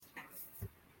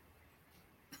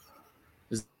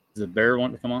Does the bear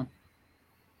want to come on?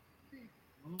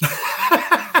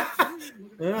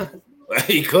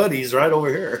 He could. He's right over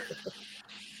here.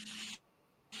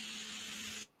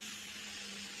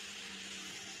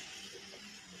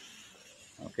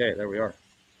 Okay, there we are.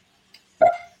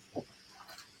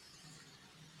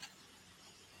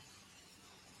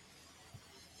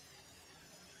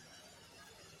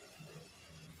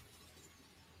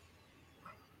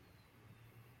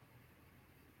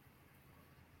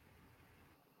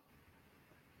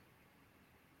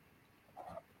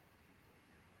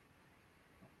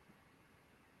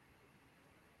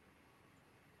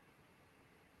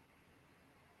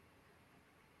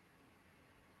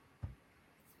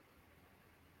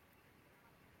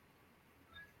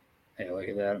 Hey, look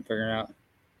at that. I'm figuring out.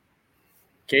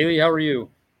 Kaylee, how are you?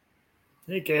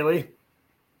 Hey, Kaylee.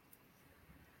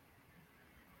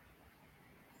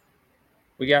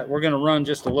 We're going to run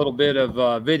just a little bit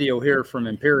of video here from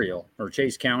Imperial or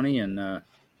Chase County and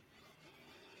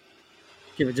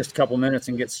give it just a couple minutes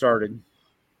and get started.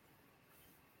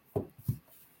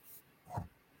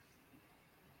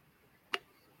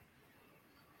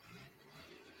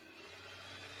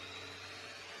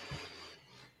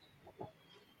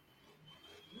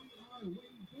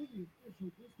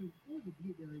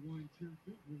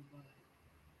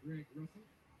 Greg Russell,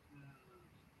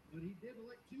 but he did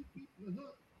elect to keep the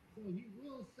hook, so he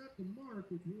will set the mark,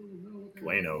 which we will know what that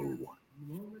Bueno.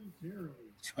 Momentarily.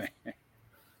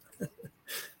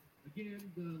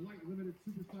 Again, the light limited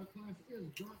superstock class is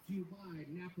brought to you by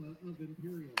Napa of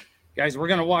Imperial. Guys, we're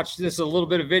going to watch this a little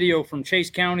bit of video from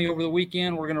Chase County over the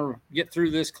weekend. We're going to get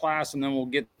through this class and then we'll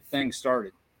get things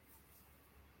started.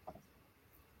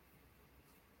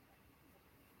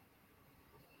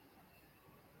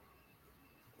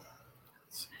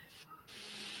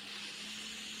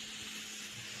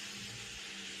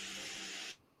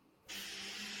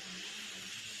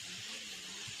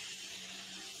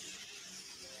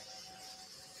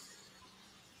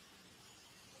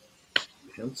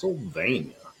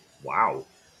 Pennsylvania. Wow.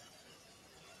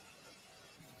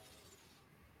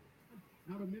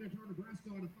 Out of Minotaur, Nebraska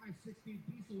on a 516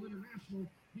 Diesel International,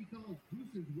 he calls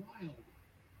Deuces Wild.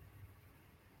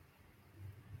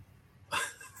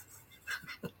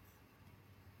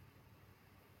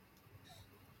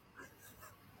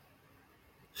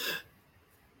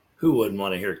 Who wouldn't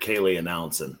want to hear Kaylee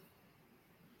announcing?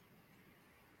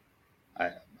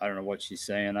 I don't know what she's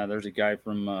saying. There's a guy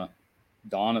from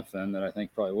Donovan that I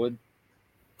think probably would.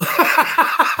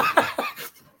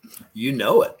 You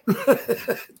know it.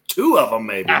 Two of them,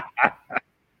 maybe.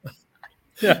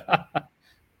 Yeah.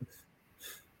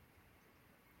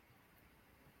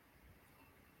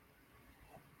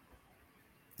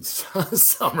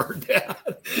 Summer Dad.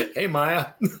 Hey, Maya.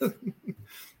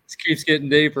 This keeps getting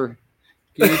deeper.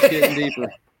 Keeps getting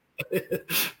deeper.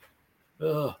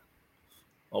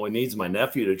 All we need is my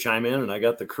nephew to chime in, and I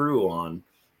got the crew on.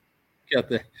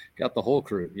 Got the whole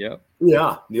crew. Yep.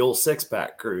 Yeah, the old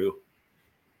 6-pack crew.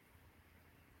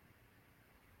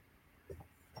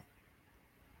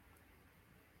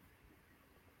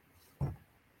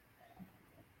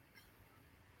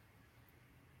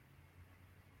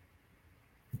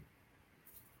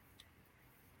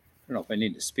 I don't know if I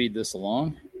need to speed this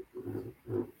along.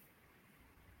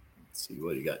 Let's see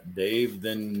what you got. Dave,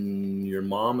 then your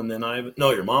mom, and then Ivan.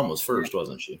 No, your mom was first,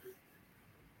 wasn't she?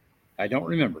 I don't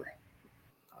remember.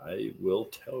 I will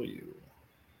tell you.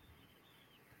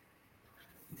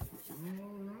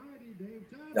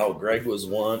 Oh, Greg was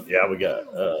one. Yeah, we got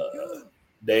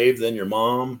Dave, then your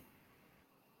mom,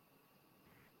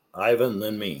 Ivan,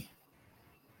 then me.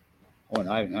 Oh, and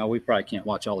Ivan. We probably can't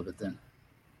watch all of it then.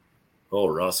 Oh,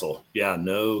 Russell. Yeah,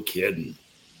 no kidding.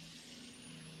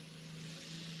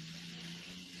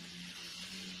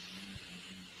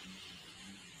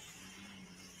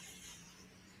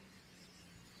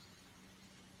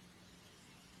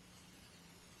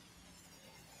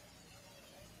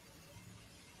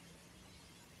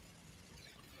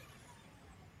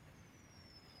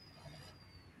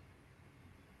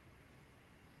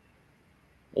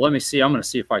 Well, let me see. I'm going to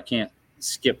see if I can't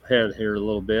skip ahead here a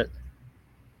little bit.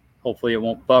 Hopefully it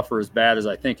won't buffer as bad as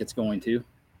I think it's going to.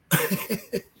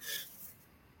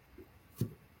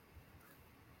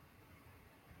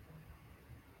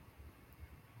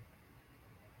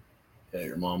 Yeah,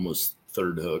 your mom was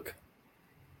third hook.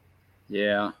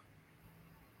 Yeah.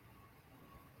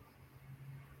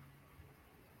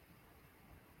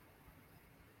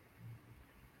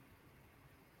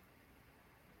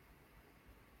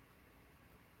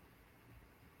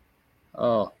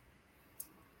 Oh.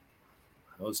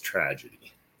 That was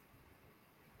tragedy.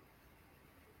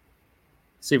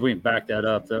 See if we can back that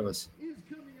up. That was.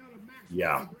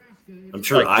 Yeah. I'm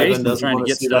sure Like Ivan Jason doesn't trying to want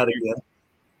to get see stuff that here.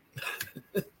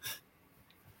 again.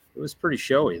 It was pretty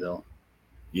showy, though.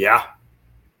 Yeah.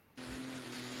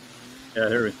 Yeah,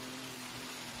 here we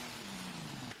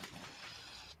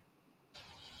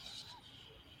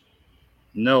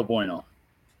No bueno.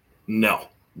 No,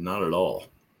 not at all.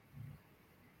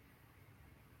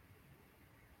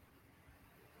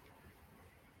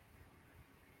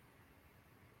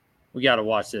 We got to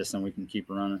watch this and we can keep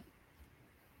running.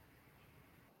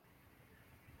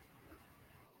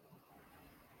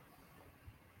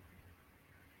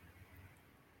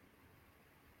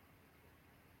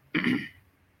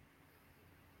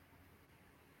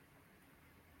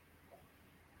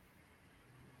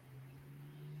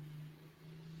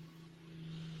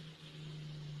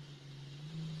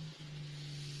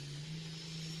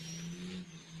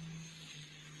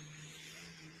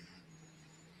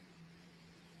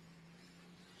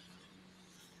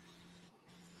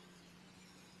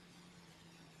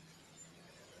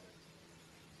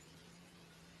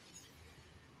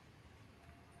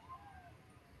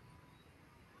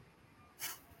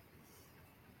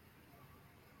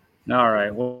 All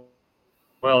right. Well,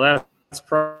 that's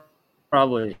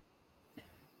probably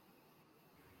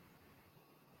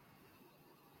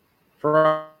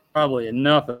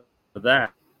enough of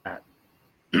that. All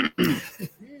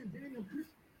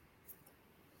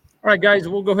right, guys,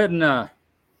 we'll go ahead and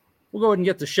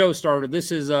get the show started.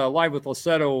 This is Live with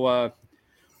Lussetto.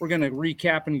 We're going to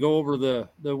recap and go over the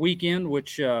weekend,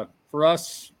 which for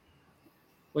us,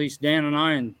 at least Dan and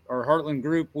I and our Heartland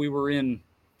group, we were in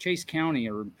Chase County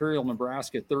or Imperial,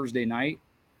 Nebraska Thursday night.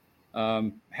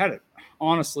 Had a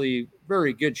honestly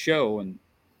very good show, and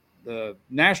the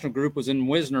national group was in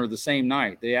Wisner the same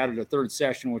night. They added a third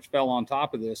session, which fell on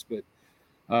top of this, but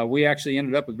we actually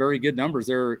ended up with very good numbers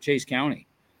there at Chase County.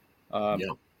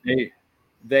 They,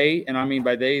 and I mean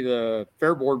by they, the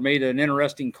fair board made an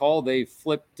interesting call. They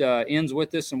flipped ends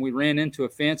with us, and we ran into a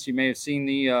fence. You may have seen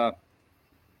the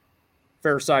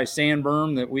fair size sand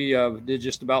berm that we did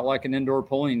just about like an indoor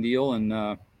pulling deal. And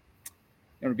to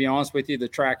be honest with you, the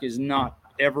track is not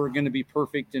ever going to be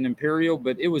perfect in Imperial,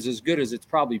 but it was as good as it's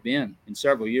probably been in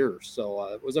several years. So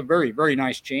it was a very, very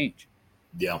nice change.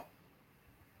 Yeah.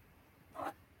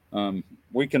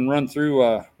 We can run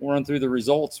through the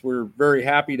results. We're very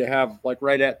happy to have like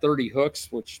right at 30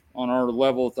 hooks, which on our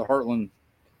level at the Heartland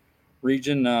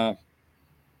region,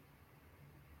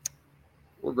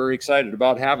 we're very excited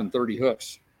about having 30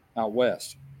 hooks out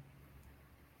west.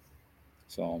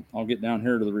 So I'll get down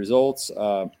here to the results.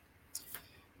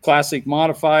 Classic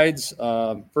Modifieds,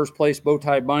 first place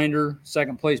Bowtie Binder,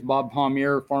 second place Bob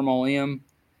Pommier, Farmall M,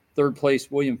 third place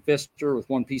William Pfister with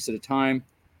one piece at a time,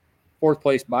 fourth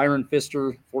place Byron Pfister,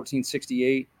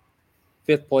 1468,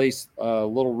 fifth place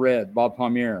Little Red, Bob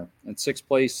Pommier, and sixth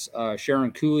place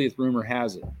Sharon Cooley with Rumor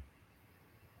Has It.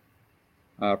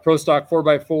 Pro Stock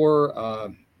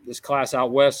 4x4, this class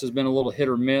out west has been a little hit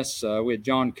or miss. We had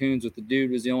John Coons with the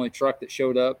Dude was the only truck that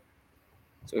showed up.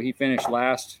 So he finished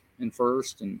last and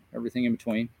first and everything in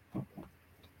between.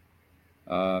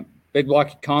 Big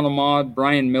Block Economod,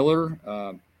 Brian Miller.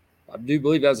 I do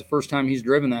believe that's the first time he's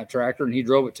driven that tractor, and he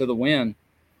drove it to the win.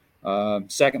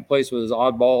 Second place was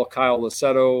Oddball Kyle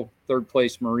Lussetto. Third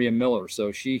place Maria Miller.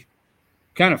 So she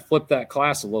kind of flipped that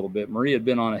class a little bit. Maria had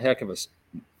been on a heck of a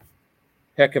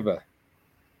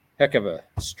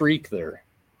streak there.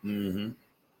 Mm-hmm.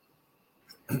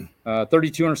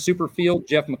 3200 Superfield,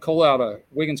 Jeff McCullough out of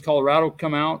Wiggins, Colorado,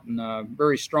 come out, and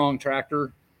very strong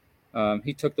tractor.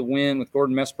 He took the win with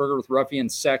Gordon Messberger with Ruffian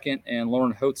second and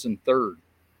Lauren Hotzen third.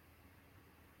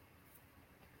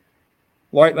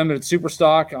 Light Limited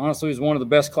Superstock, honestly, was one of the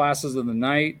best classes of the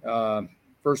night.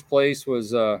 First place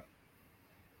was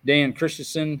Dan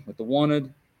Christensen with the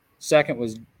Wanted. Second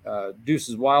was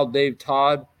Deuce's Wild Dave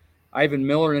Todd. Ivan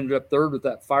Miller ended up third with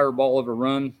that fireball of a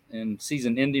run and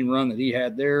season-ending run that he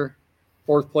had there.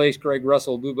 Fourth place, Greg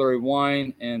Russell, Blueberry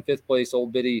Wine. And fifth place,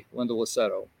 Old Biddy, Linda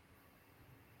Lussetto.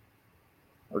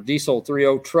 Our Diesel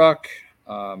 3.0 truck,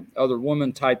 other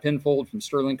woman, Ty Pinfold from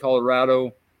Sterling,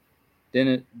 Colorado.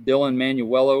 Dylan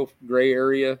Manuello, gray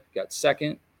area, got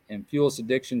second. And Fuelist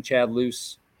Addiction, Chad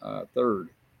Luce, third.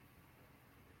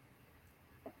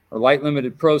 Our Light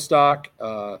Limited Pro Stock,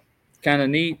 kind of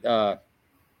neat.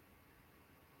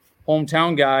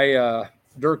 Hometown guy,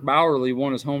 Dirk Bowerly,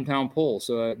 won his hometown pull,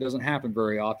 so it doesn't happen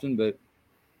very often, but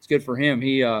it's good for him.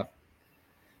 He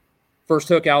first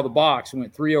hook out of the box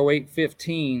went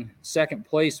 308.15. Second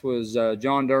place was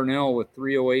John Darnell with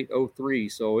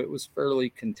 308.03, so it was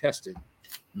fairly contested.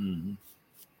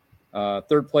 Mm-hmm.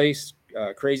 Third place,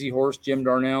 Crazy Horse, Jim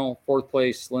Darnell. Fourth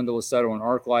place, Linda Lussetto and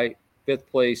Arclight. Fifth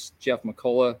place, Jeff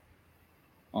McCullough.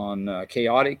 on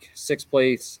Chaotic. 6th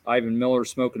place, Ivan Miller,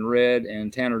 Smoking Red,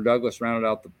 and Tanner Douglas rounded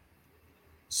out the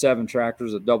 7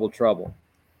 tractors at Double Trouble.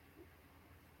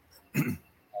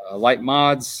 Light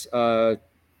mods,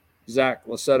 Zach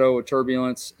Lussetto with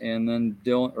Turbulence, and then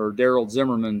Daryl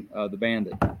Zimmerman, the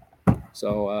Bandit.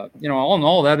 So, all in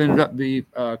all, that ended up being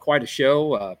quite a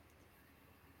show.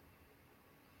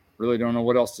 Really don't know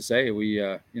what else to say. We,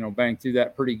 banged through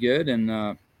that pretty good.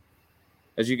 And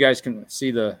as you guys can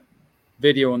see the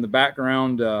video in the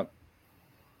background, our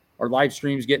live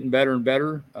stream's getting better and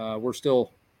better. We're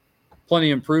still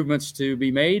plenty of improvements to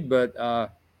be made, but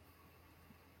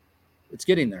it's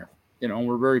getting there.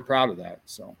 We're very proud of that.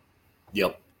 So,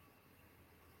 Yep.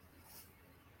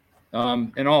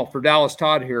 And all for Dallas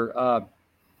Todd here,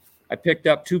 I picked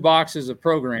up 2 boxes of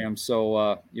programs,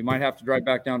 so you might have to drive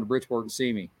back down to Bridgeport and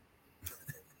see me.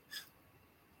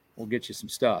 We'll get you some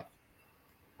stuff.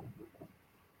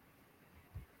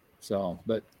 So,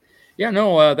 but yeah,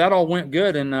 no, that all went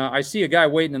good. And I see a guy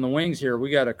waiting in the wings here. We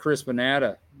got a Chris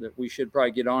Bonata that we should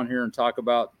probably get on here and talk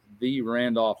about the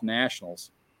Randolph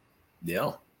Nationals.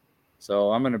 Yeah.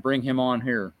 So I'm going to bring him on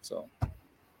here. So,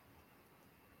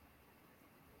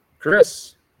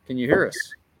 Chris, can you hear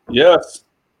us? Yes.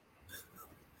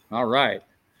 All right.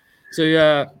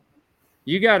 So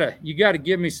you gotta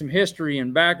give me some history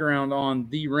and background on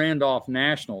the Randolph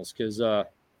Nationals, because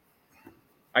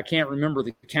I can't remember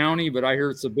the county, but I hear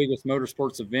it's the biggest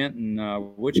motorsports event in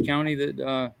which county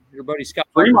that your buddy Scott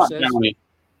Fremont says? County.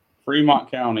 Fremont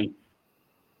County.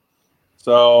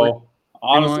 So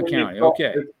honestly, County.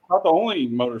 Okay. It's not the only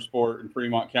motorsport in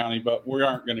Fremont County, but we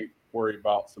aren't going to worry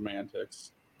about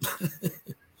semantics.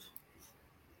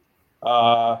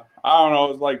 I don't know.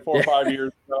 It was like 4 or 5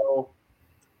 years ago.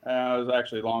 It was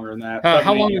actually longer than that.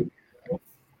 How long?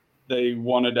 They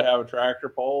wanted to have a tractor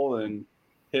pull and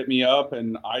hit me up,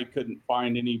 and I couldn't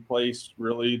find any place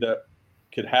really that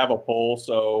could have a pull.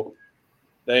 So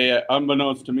they,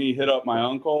 unbeknownst to me, hit up my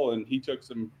uncle, and he took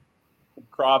some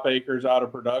crop acres out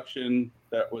of production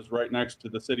that was right next to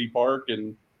the city park,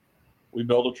 and we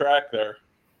built a track there.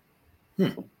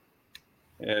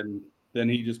 And then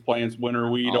he just plants winter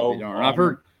wheat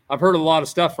over. I've heard a lot of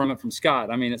stuff from Scott.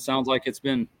 I mean, it sounds like it's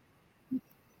been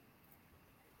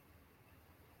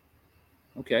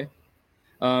okay.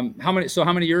 How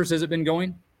many years has it been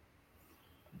going?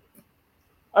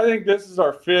 I think this is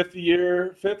our 5th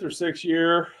or 6th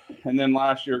year. And then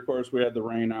last year, of course, we had the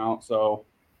rain out. So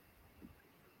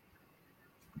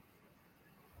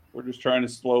we're just trying to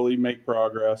slowly make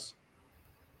progress.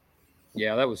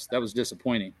 Yeah, that was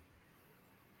disappointing.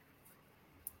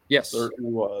 Yes.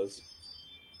 Certainly was.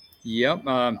 Yep.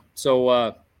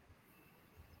 So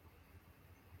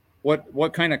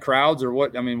what kind of crowds, or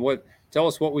what, tell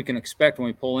us what we can expect when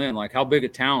we pull in. Like, how big a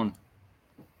town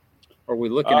are we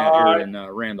looking at here in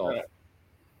Randolph?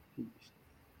 A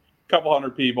couple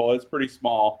hundred people. It's pretty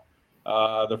small.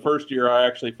 The first year I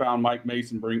actually found Mike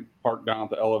Mason parked down at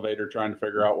the elevator trying to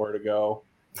figure out where to go.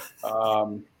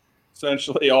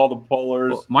 Essentially all the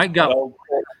pullers. Well, Mike got...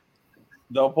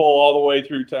 They'll pull all the way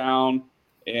through town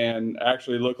and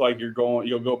actually look like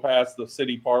you'll go past the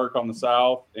city park on the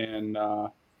south, and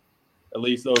at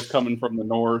least those coming from the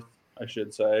north, I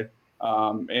should say.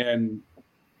 And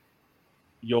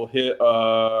you'll hit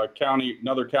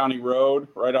another county road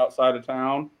right outside of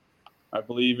town. I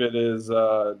believe it is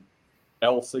L68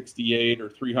 or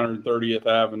 330th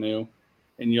Avenue.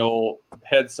 And you'll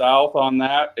head south on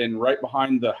that, and right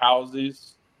behind the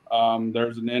houses,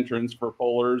 there's an entrance for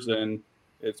pullers, and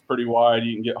it's pretty wide.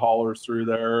 You can get haulers through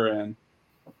there, and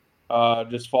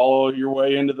just follow your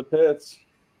way into the pits.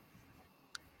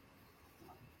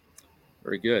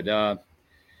 Very good.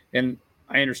 And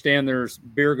I understand there's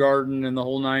beer garden and the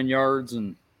whole 9 yards,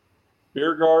 and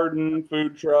beer garden,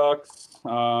 food trucks.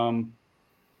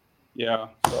 Yeah.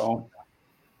 So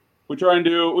we've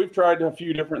tried a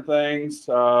few different things.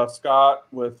 Scott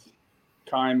with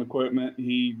Kime Equipment,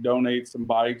 he donates some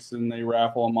bikes and they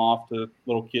raffle them off to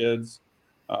little kids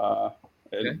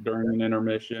during an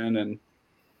intermission. And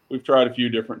we've tried a few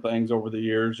different things over the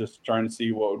years, just trying to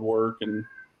see what would work and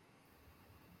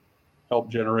help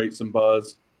generate some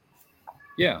buzz.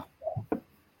 Yeah.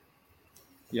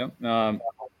 Yep.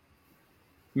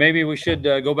 Maybe we should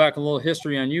go back a little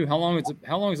history on you. How long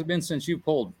has it been since you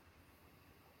pulled?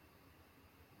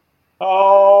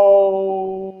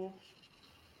 Oh,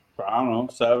 I don't know,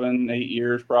 7-8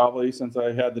 years probably since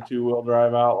I had the 2-wheel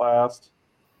drive out last.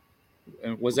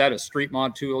 And was that a street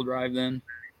mod 2-wheel drive then?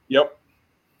 Yep.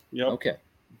 Okay.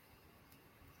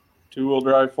 2-wheel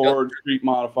drive Ford, street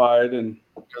modified, and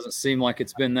doesn't seem like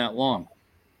it's been that long.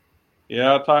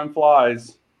 Yeah, time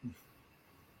flies.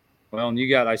 Well,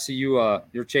 and I see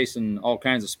you're chasing all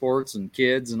kinds of sports and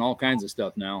kids and all kinds of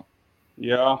stuff now.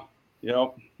 Yeah.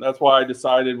 Yep. That's why I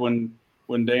decided when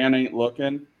Dan ain't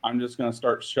looking, I'm just going to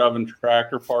start shoving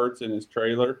tractor parts in his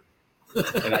trailer.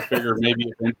 And I figure maybe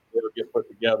eventually it'll get put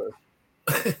together.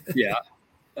 Yeah.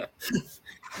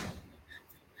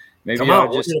 Maybe Come you ought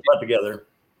on, to just we'll get it put together.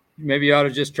 maybe you ought to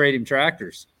just trade him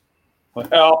tractors.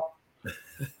 Well,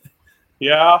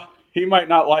 yeah, he might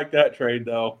not like that trade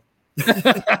though.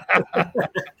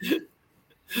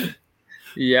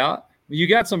 Yeah. You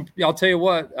got some. I'll tell you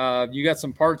what. You got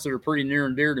some parts that are pretty near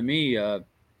and dear to me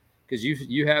because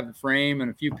you have the frame and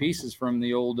a few pieces from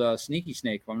the old Sneaky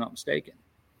Snake, if I'm not mistaken.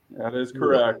 That is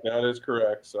correct. That is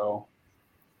correct. So,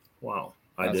 Wow,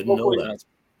 I That's didn't know hopefully- that.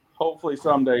 hopefully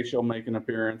someday she'll make an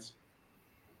appearance.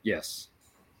 Yes.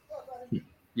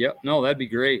 Yep. No, that'd be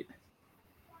great.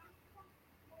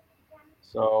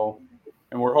 So,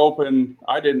 and we're hoping.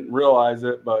 I didn't realize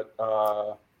it, but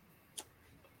I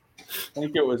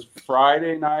think it was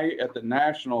Friday night at the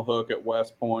National Hook at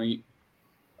West Point.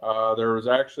 There was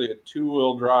actually a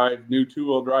new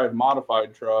two-wheel drive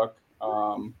modified truck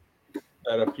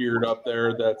that appeared up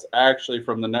there. That's actually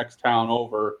from the next town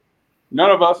over. None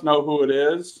of us know who it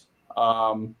is.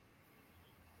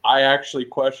 I actually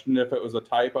questioned if it was a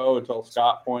typo until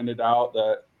Scott pointed out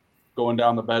that going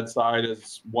down the bedside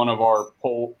is one of our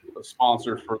pole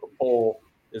sponsors for the pole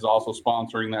is also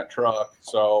sponsoring that truck.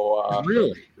 So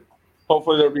Really?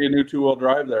 hopefully there'll be a new two-wheel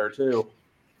drive there too.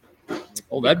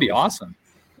 Oh, that'd be awesome.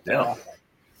 Yeah.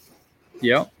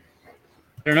 Yep.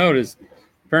 I don't know.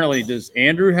 Does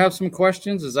Andrew have some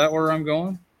questions? Is that where I'm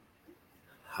going?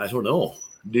 I don't know.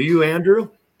 Do you, Andrew?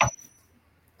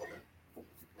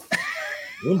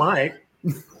 You might.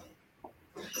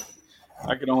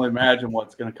 I can only imagine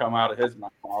what's going to come out of his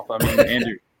mouth. I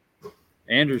mean,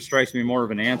 Andrew strikes me more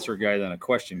of an answer guy than a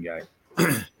question guy.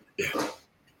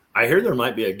 I hear there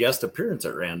might be a guest appearance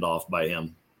at Randolph by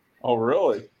him. oh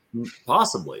really?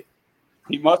 Possibly.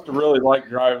 He must have really liked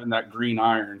driving that green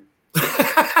iron.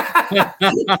 I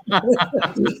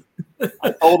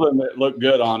told him it looked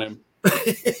good on him.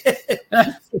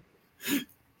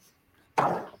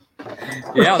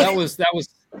 Yeah, that was.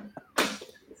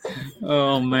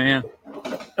 Oh man,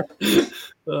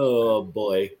 Oh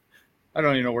boy. I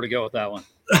don't even know where to go with that one.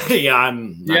 Yeah,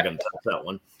 I'm not Yeah. going to touch that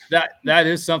one. That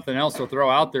is something else to throw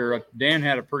out there. Dan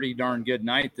had a pretty darn good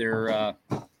night there,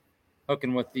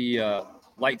 hooking with the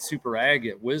light super ag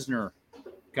at Wisner,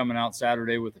 coming out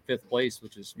Saturday with the 5th place,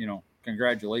 which is,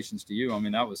 congratulations to you. I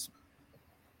mean, that was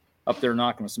up there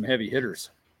knocking with some heavy hitters.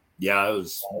 Yeah, I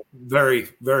was very,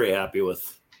 very happy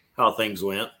with how things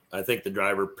went. I think the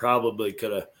driver probably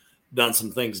could have done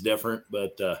some things different,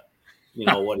 but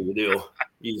what do you do?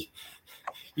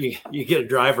 You get a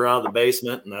driver out of the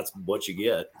basement, and that's what you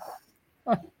get.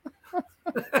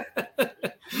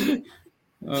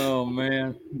 Oh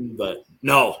man. But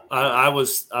no, I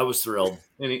was thrilled.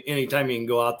 Anytime you can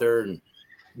go out there and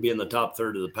be in the top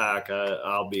third of the pack,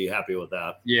 I'll be happy with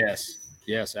that. Yes,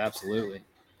 absolutely.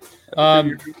 2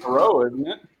 years in a row, isn't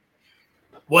it?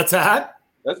 What's that?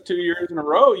 That's 2 years in a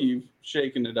row you've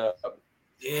shaken it up.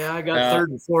 Yeah, I got third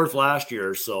and fourth last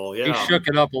year, so yeah. He shook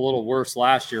it up a little worse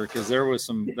last year because there was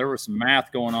some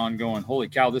math going on. Going, holy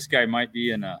cow, this guy might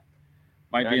be in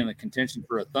the contention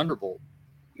for a Thunderbolt.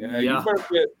 Yeah, you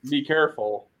better be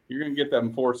careful. You're gonna get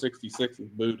them 466s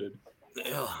booted.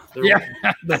 Yeah,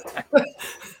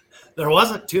 there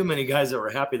wasn't too many guys that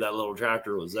were happy that little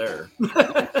tractor was there.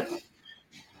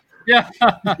 Yeah.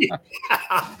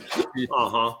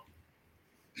 Uh-huh.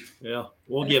 Yeah,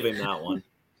 we'll give him that one.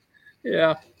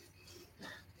 Yeah.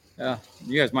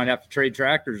 You guys might have to trade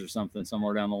tractors or something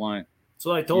somewhere down the line.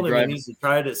 So I told him he needs to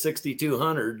try it at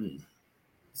 6,200 and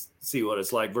see what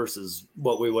it's like versus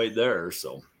what we weighed there.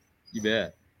 So you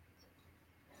bet.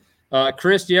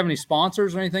 Chris, do you have any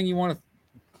sponsors or anything you want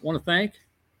to thank?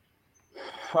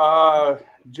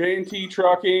 J&T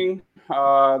Trucking.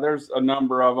 There's a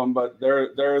number of them, but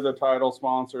they're the title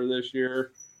sponsor this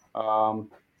year.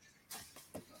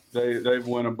 They've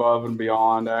went above and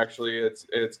beyond. Actually,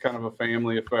 it's kind of a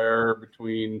family affair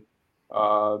between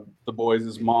the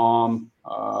boys' mom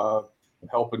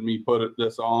helping me put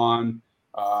this on.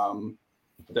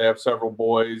 They have several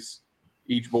boys.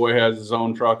 Each boy has his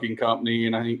own trucking company,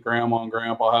 and I think Grandma and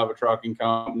Grandpa have a trucking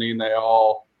company, and they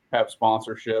all have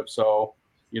sponsorship. So,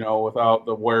 without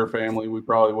the Ware family, we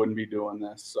probably wouldn't be doing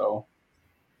this. So.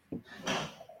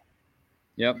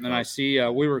 Yep, and I see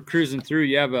we were cruising through.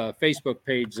 You have a Facebook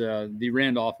page, the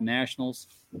Randolph Nationals.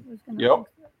 Yep.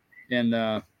 And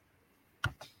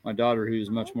my daughter, who's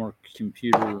much more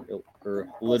computer or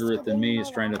literate than me, is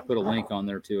trying to put a link on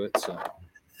there to it. So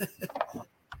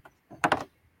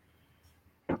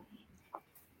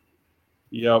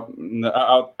Yep.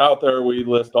 Out there, we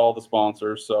list all the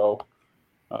sponsors, so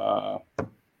I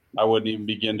wouldn't even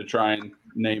begin to try and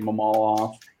name them all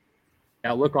off.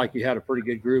 Yeah, it looked like you had a pretty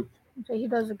good group. So he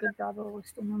does a good job of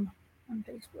listing them on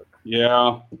Facebook.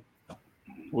 Yeah.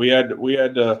 We had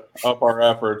to up our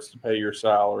efforts to pay your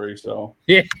salary, so.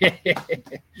 Yeah,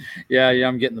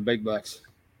 I'm getting the big bucks.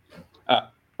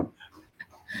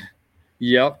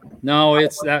 Yep. No,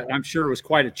 it's that. I'm sure it was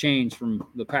quite a change from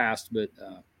the past, but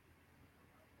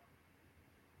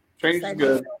change is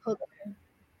good.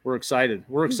 We're excited.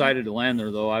 We're excited to land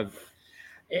there, though.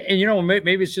 And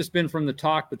maybe it's just been from the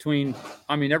talk between,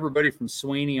 everybody from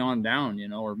Sweeney on down,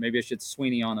 or maybe I should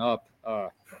Sweeney on up.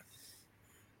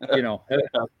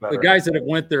 The guys that have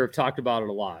went there have talked about it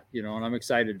a lot, and I'm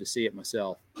excited to see it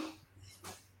myself.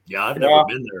 Yeah, I've never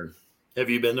been there. Have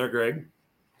you been there, Greg?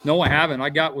 No, I haven't. I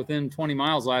got within 20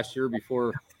 miles last year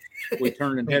before we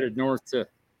turned and headed north to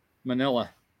Manila.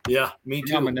 Yeah, me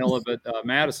too. Not Manila, but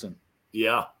Madison.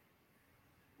 Yeah.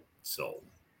 So.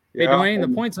 Hey, Dwayne, the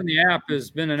points on the app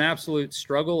has been an absolute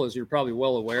struggle, as you're probably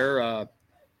well aware.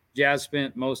 Jazz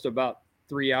spent most about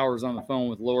 3 hours on the phone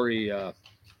with Lori,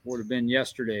 would have been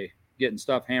yesterday, getting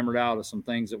stuff hammered out of some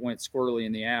things that went squirrely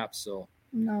in the app. So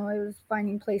no, I was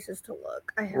finding places to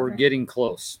look. We're getting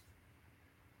close.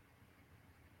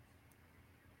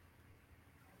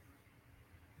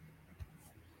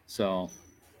 So,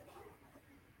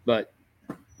 but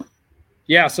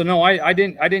yeah, so no, I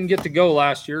didn't get to go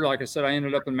last year. Like I said, I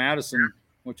ended up in Madison,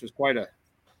 which was quite a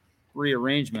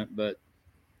rearrangement, but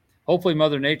hopefully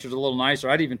Mother Nature's a little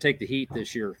nicer. I'd even take the heat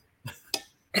this year.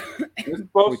 It's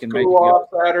supposed to cool off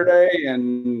Saturday,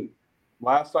 and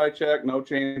last I checked, no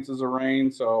chances of rain,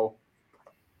 so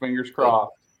fingers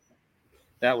crossed.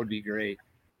 That would be great.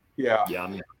 Yeah.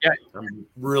 I'm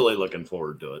really looking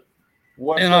forward to it.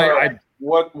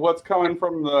 What's coming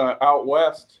from the out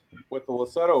west with the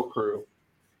Lussetto crew?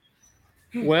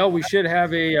 Well, we should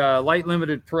have a light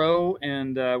limited pro,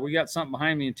 and we got something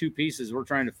behind me in two pieces. We're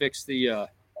trying to fix the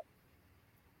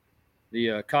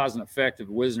cause and effect of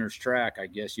Wisner's track, I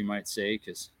guess you might say,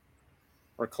 because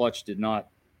our clutch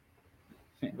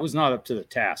was not up to the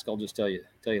task. I'll just tell you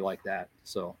like that.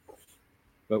 So,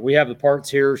 but we have the parts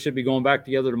here. Should be going back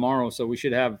together tomorrow, so we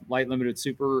should have light limited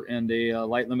super and a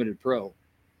light limited pro.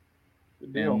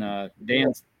 And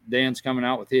Dan's coming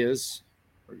out with his.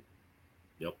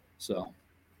 Yep. So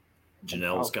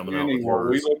Janelle's coming out with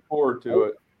hers. We look forward to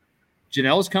it.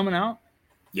 Janelle's coming out?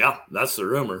 Yeah, that's the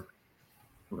rumor.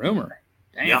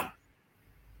 Damn. Yeah.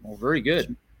 Well, very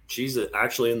good. She's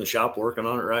actually in the shop working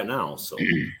on it right now. So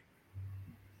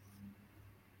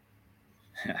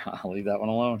I'll leave that one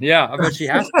alone. Yeah, I bet she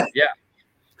has to. Yeah.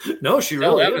 No, she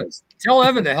really is. Tell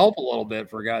Evan to help a little bit,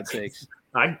 for God's sakes.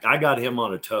 I got him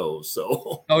on a toe,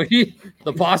 so. Oh,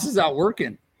 the boss is out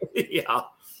working. Yeah.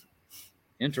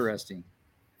 Interesting.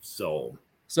 So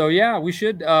yeah, we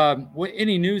should.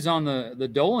 Any news on the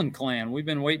Dolan clan? We've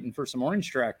been waiting for some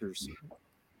orange tractors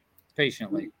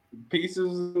patiently.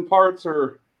 Pieces and parts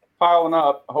are piling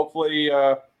up. Hopefully,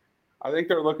 I think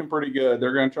they're looking pretty good.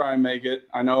 They're going to try and make it.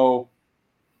 I know.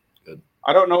 Good.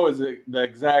 I don't know the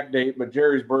exact date, but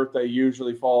Jerry's birthday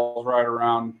usually falls right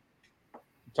around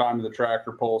the time of the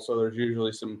tractor pull. So there's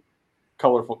usually some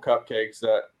colorful cupcakes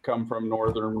that come from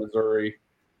northern Missouri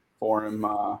for him.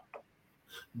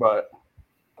 But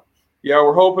yeah,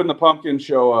 we're hoping the pumpkins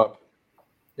show up.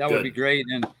 That would be great.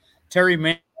 And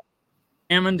Terry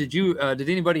Hammond, did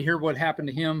anybody hear what happened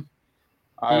to him?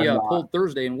 He pulled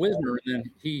Thursday in Wisner, and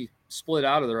then he split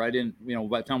out of there. I didn't,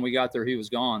 by the time we got there, he was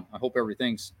gone. I hope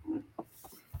everything's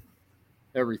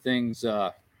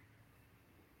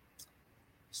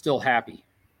still happy.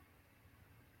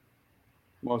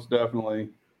 Most definitely.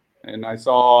 And I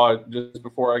saw just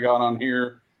before I got on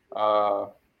here,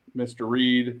 Mr.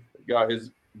 Reed got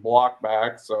his block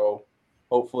back. So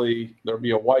hopefully there'll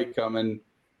be a white coming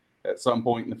at some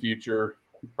point in the future,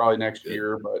 probably next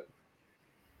year. But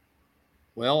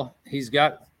well, he's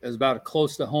got as about as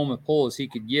close to home a pull as he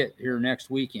could get here next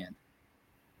weekend.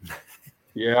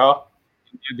 Yeah.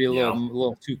 It'd be a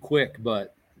little too quick,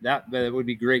 but that would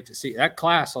be great to see. That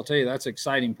class, I'll tell you, that's an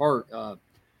exciting part.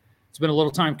 It's been a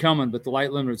little time coming, but the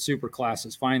light limited super class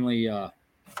is finally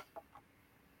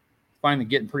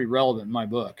getting pretty relevant in my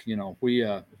book. If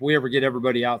we ever get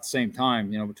everybody out at the same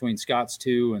time, between Scott's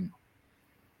 2 and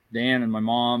Dan and my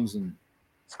mom's and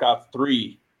Scott's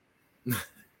 3.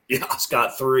 Yeah,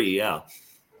 Scott 3. Yeah.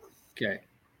 Okay,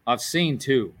 I've seen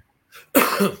 2.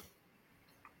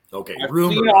 Okay, I've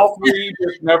seen all 3,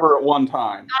 just never at one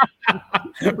time.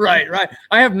 Right.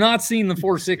 I have not seen the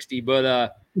 460,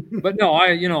 but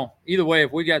no, either way,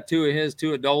 if we got 2 of his,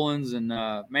 2 of Dolan's, and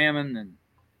Mammon and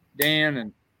Dan,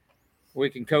 and we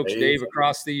can coach Dave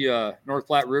across the North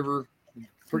Platte River.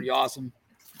 Pretty awesome.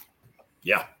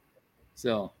 Yeah.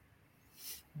 So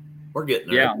we're getting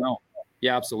there. Yeah, no.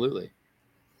 Yeah, absolutely.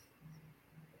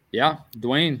 Yeah,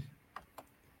 Dwayne.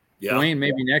 Yeah. Dwayne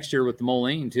maybe next year with the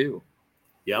Moline too.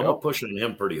 Yeah, I'm pushing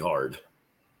him pretty hard.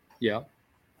 Yeah.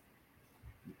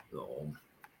 So,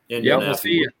 and yeah, we'll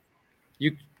see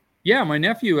you. Yeah, my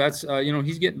nephew. That's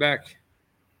he's getting back.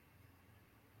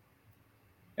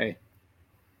 Hey.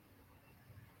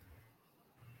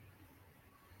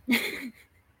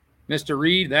 Mr.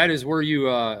 Reed, that is where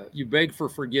you beg for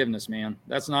forgiveness, man.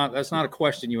 That's not a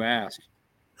question you ask.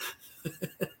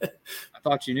 I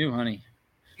thought you knew, honey.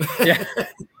 Yeah.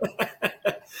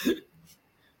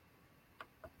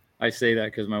 I say that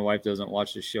because my wife doesn't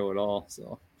watch the show at all.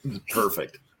 So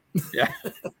perfect. Yeah.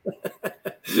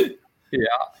 Yeah.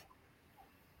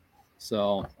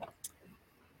 So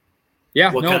yeah,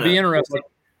 it'll be interesting.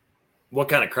 What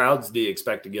kind of crowds do you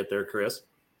expect to get there, Chris?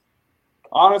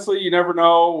 Honestly, you never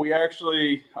know. We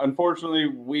actually, unfortunately,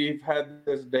 we've had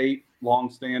this date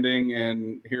long-standing,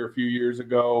 and here a few years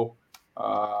ago,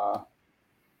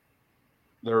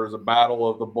 there was a battle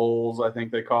of the bulls, I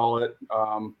think they call it,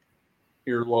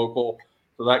 here local.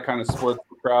 So that kind of splits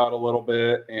the crowd a little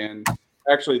bit. And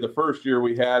actually, the first year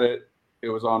we had it, it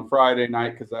was on Friday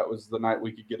night because that was the night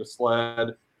we could get a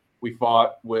sled. We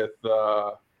fought with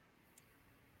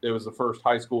it was the first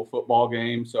high school football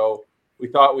game, so we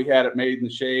thought we had it made in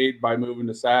the shade by moving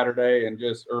to Saturday. And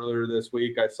just earlier this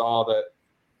week, I saw that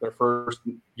their first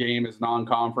game is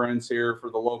non-conference here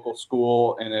for the local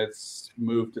school, and it's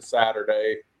moved to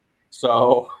Saturday.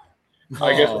 So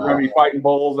I guess we're going to be fighting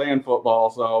bulls and football,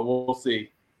 so we'll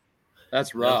see.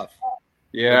 That's rough.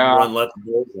 Yeah. Run, let the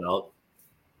bulls out.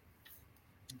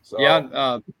 So.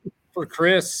 Yeah, for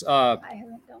Chris, I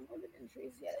haven't downloaded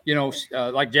entries yet.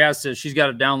 Like Jazz says, she's got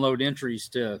to download entries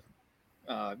to,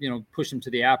 push them to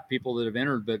the app, people that have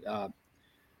entered. But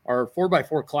our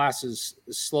 4x4 class has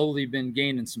slowly been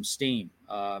gaining some steam.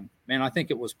 Man, I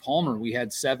think it was Palmer. We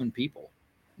had 7 people.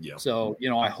 Yeah. So,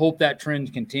 I hope that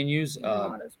trend continues.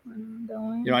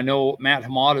 I know Matt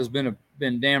Hamada has been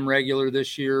damn regular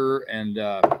this year, and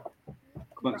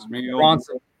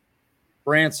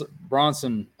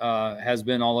Bronson has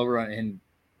been all over and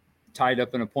tied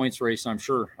up in a points race. I'm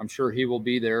sure he will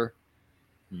be there.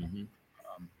 Mm-hmm.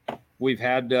 We've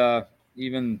had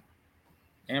even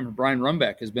Brian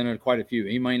Rumbeck has been in quite a few.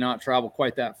 He may not travel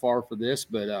quite that far for this,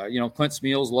 but Clint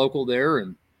Smeal's local there,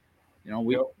 and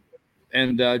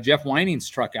and Jeff Weining's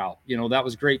truck out. That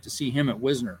was great to see him at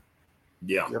Wisner.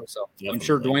 Yeah. So definitely. I'm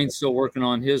sure Dwayne's still working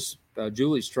on his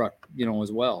Julie's truck,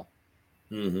 as well.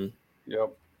 Mm-hmm.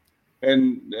 Yep.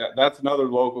 And that's another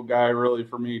local guy really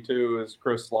for me too, is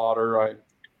Chris Slaughter.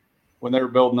 When they were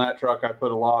building that truck, I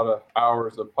put a lot of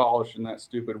hours of polishing that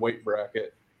stupid weight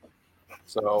bracket.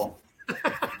 So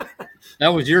that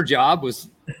was your job,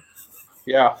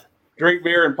 yeah, drink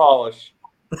beer and polish.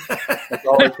 That's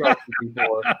all it's got to be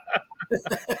for.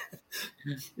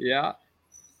 Yeah.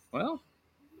 Well,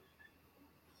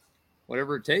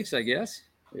 whatever it takes, I guess.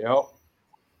 Yep.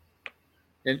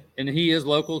 And he is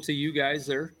local to you guys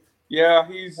there? Yeah,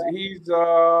 he's probably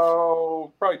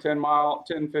 15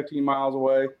 miles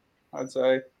away, I'd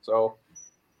say. So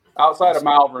outside of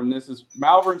Malvern,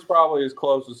 Malvern's probably as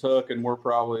close as Hook, and we're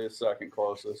probably his second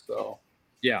closest. So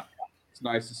yeah, it's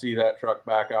nice to see that truck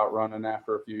back out running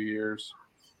after a few years.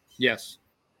 Yes.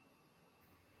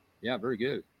 Yeah, very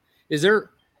good. Is there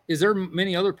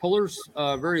many other pullers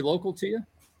very local to you?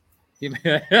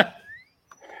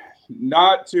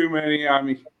 Not too many. I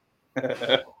mean,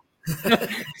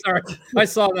 sorry, I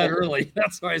saw that early.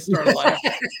 That's why I started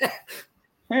laughing.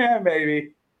 Yeah,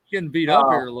 maybe. Getting beat up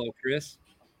here a little, Chris.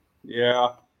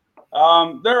 Yeah.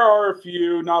 There are a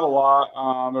few, not a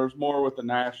lot. There's more with the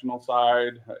national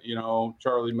side.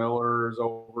 Charlie Miller is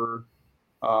over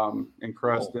in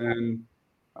Creston.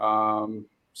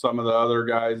 Some of the other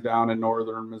guys down in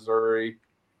northern Missouri.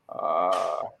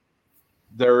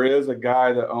 There is a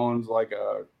guy that owns like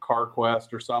a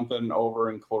CarQuest or something over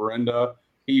in Clarinda.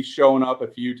 He's shown up a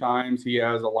few times. He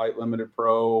has a Light Limited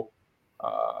Pro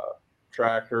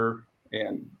tractor,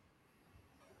 and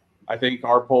I think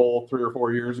our pull 3 or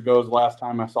 4 years ago is the last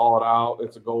time I saw it out.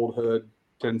 It's a Gold Hood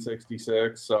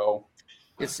 1066. So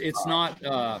it's not.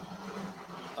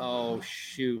 Oh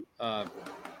shoot!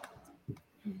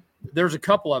 There's a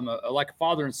couple of them, like a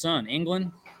father and son.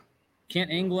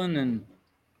 Kent England, and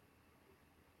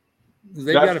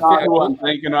they've got not who I'm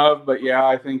thinking of, but yeah,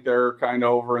 I think they're kind of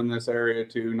over in this area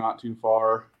too, not too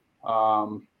far.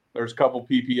 There's a couple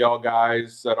PPL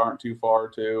guys that aren't too far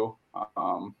too.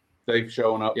 They've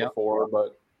shown up before,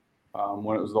 but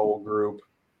when it was the old group.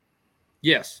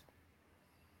 Yes.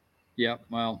 Yeah.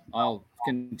 Well, I'll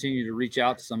continue to reach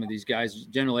out to some of these guys.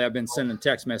 Generally, I've been sending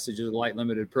text messages to light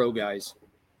limited pro guys.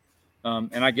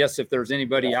 And I guess if there's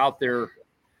anybody out there,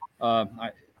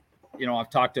 I've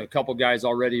talked to a couple guys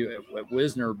already at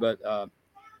Wisner, but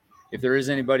if there is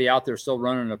anybody out there still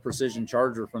running a precision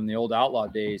charger from the old outlaw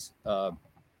days,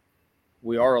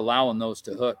 we are allowing those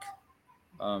to hook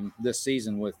this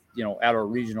season with, at our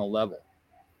regional level.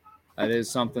 That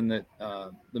is something that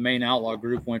the main outlaw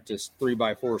group went to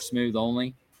 3x4 smooth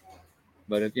only.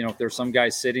 But if there's some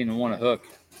guys sitting and want to hook,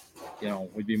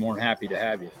 we'd be more than happy to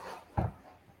have you.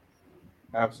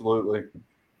 Absolutely.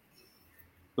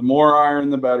 The more iron,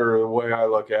 the better, the way I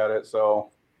look at it.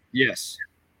 So, yes.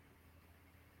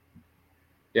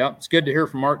 Yeah, it's good to hear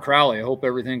from Mark Crowley. I hope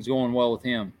everything's going well with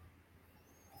him.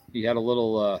 He had a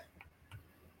little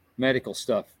medical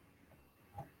stuff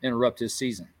interrupt his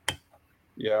season.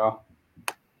 Yeah.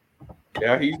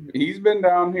 Yeah, he's been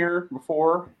down here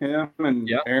before, him and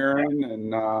Aaron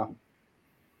and the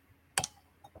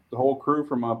whole crew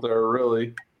from up there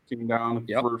really came down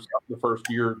the first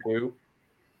year or two.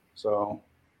 So,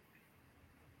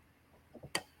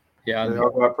 yeah, they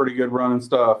all got pretty good running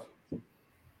stuff.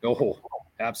 Oh,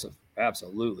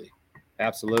 absolutely.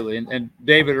 And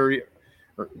David or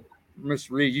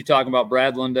Mr. Reed, you talking about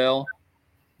Brad Lundell?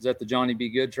 Is that the Johnny B.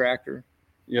 Good tractor?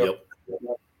 Yep.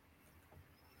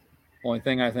 Only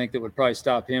thing I think that would probably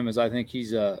stop him is I think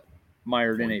he's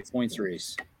mired in a points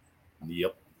race.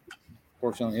 Yep.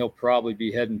 Fortunately, he'll probably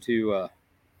be heading to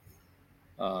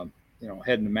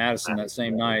Madison that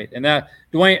same night. And that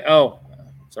Dwayne. Oh,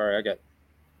 sorry, I got to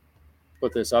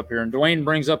put this up here. And Dwayne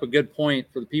brings up a good point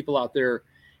for the people out there.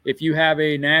 If you have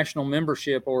a national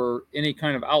membership or any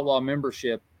kind of outlaw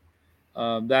membership,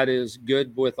 that is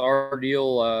good with our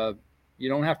deal. You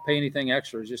don't have to pay anything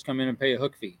extra. Just come in and pay a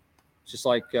hook fee. It's just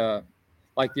like the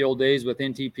old days with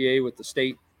NTPA with the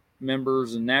state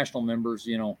members and national members.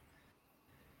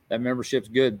 That membership's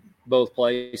good both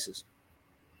places.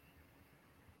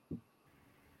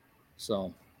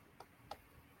 So,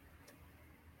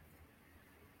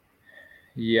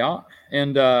 yeah,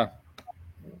 and the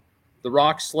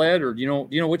rock sled, or do you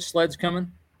know which sled's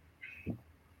coming?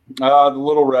 The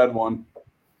little red one.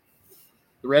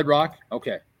 The Red Rock?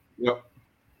 Okay. Yep.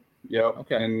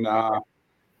 Okay. And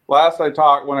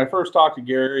when I first talked to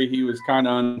Gary, he was kind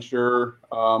of unsure.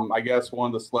 I guess one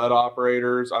of the sled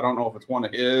operators, I don't know if it's one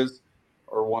of his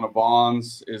or one of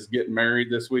Vaughn's, is getting married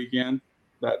this weekend,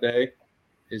 that day.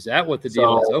 Is that what the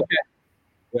deal is? Okay.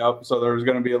 Yep. So there's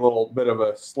going to be a little bit of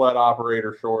a sled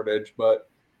operator shortage, but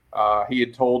he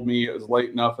had told me it was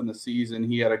late enough in the season.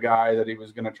 He had a guy that he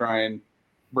was going to try and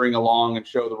bring along and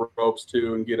show the ropes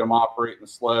to and get him operating the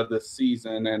sled this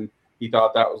season. And he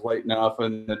thought that was late enough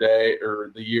in the day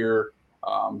or the year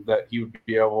that he would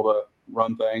be able to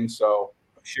run things. So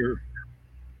sure.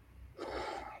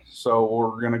 So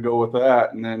we're going to go with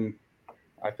that. And then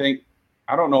I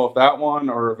don't know if that one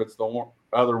or if it's the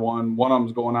other one. One of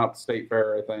them's going out to State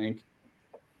Fair, I think,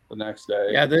 the next day.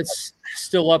 Yeah, that's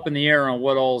still up in the air on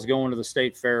what all is going to the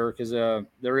State Fair, because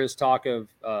there is talk of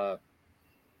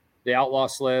the Outlaw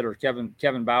sled or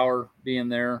Kevin Bauer being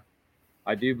there.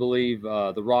 I do believe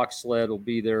the Rock sled will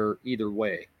be there either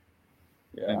way.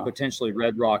 Yeah. And potentially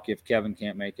Red Rock if Kevin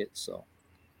can't make it. So,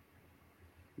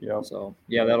 yeah. So,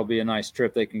 yeah, that'll be a nice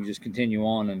trip. They can just continue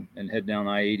on and head down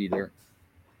I-80 there.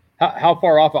 How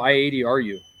far off of I-80 are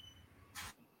you?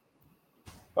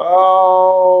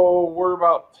 Oh, we're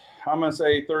about, I'm going to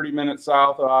say 30 minutes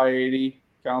south of I-80,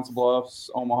 Council Bluffs,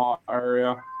 Omaha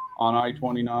area on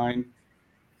I-29.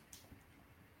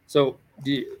 So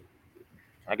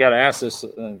I got to ask this.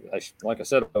 Like I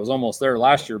said, I was almost there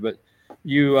last year, but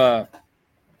you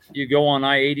go on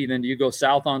I-80, then do you go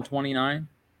south on 29?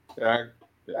 Yeah,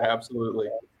 absolutely.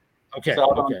 Okay.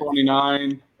 South on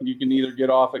 29, you can either get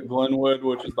off at Glenwood,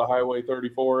 which is the Highway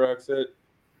 34 exit,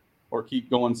 or keep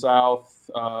going south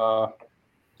to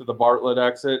the Bartlett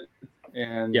exit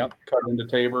and cut into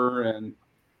Tabor. And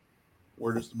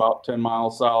we're just about 10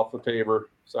 miles south of Tabor,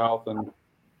 south and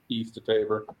east of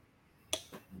Tabor.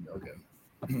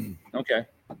 Okay.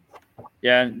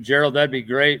 Yeah, and Gerald, that'd be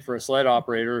great for a sled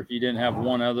operator if you didn't have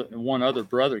one other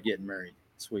brother getting married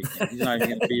this weekend. He's not even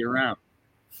going to be around.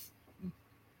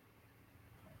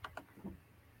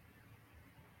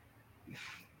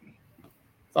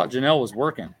 Thought Janelle was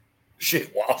working. She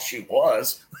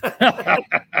was.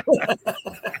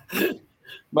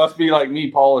 Must be like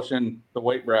me polishing the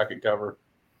weight bracket cover.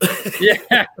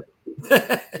 Yeah.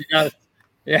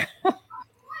 Yeah.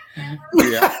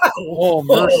 Yeah. Oh,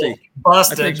 mercy.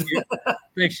 Busted. I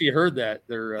think she heard that.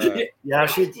 They're yeah,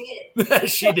 she did.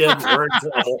 She did. We're in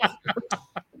trouble.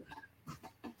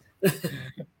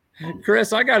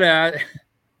 Chris, I gotta add,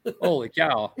 holy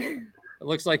cow. It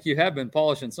looks like you have been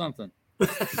polishing something.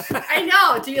 I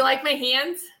know. Do you like my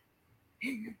hands?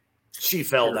 She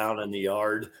fell down in the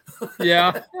yard.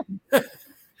 Yeah.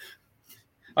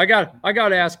 I got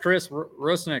to ask Chris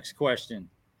Rusnick's question.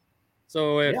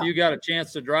 So if you got a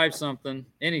chance to drive something,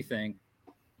 anything,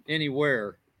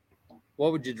 anywhere,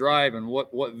 what would you drive and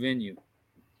what venue?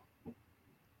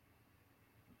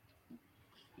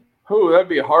 Oh, that'd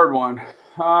be a hard one.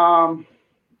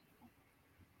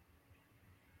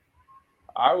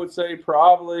 I would say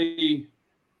probably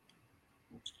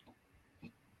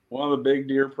one of the Big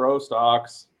Deer Pro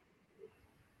stocks.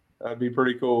 That'd be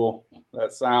pretty cool.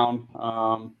 That sound.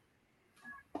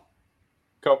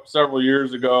 Several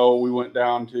years ago, we went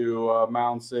down to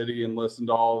Mound City and listened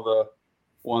to all the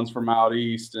ones from out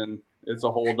east, and it's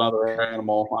a whole nother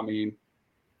animal. I mean,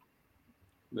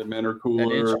 the men are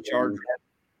cooler.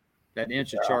 That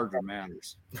inch of charger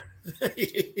matters.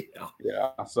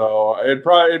 Yeah. So it'd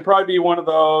probably be one of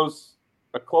those.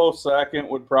 A close second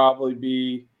would probably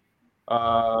be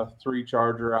 3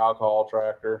 Charger alcohol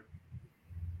tractor.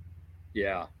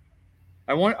 Yeah.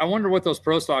 I wonder what those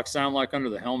Pro stocks sound like under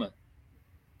the helmet.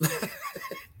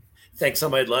 Think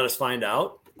somebody'd let us find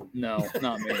out? No,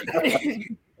 not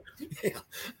me. Yeah.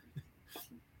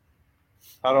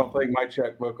 I don't think my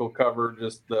checkbook will cover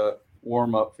just the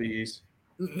warm-up fees.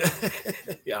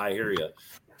 Yeah, I hear you.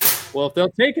 Well, if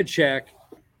they'll take a check,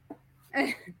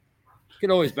 you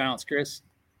could always bounce, Chris.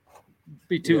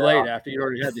 Be too late after you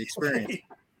already had the experience.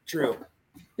 True.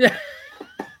 Yeah.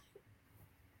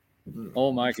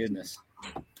 Oh my goodness.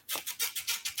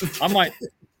 I might.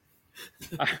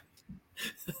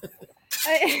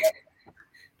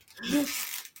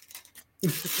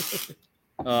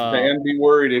 Dan, be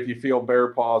worried if you feel bear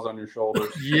paws on your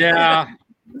shoulders. Yeah.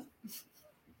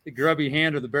 The grubby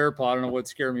hand or the bear paw. I don't know what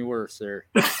scared me worse there.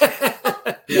 So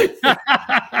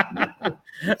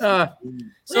I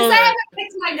haven't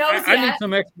fixed my nose I yet. need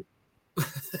some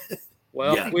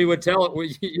Well, we would tell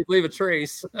it. You'd leave a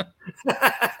trace.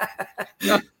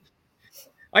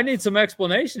 I need some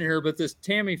explanation here, but this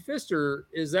Tammy Pfister,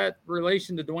 is that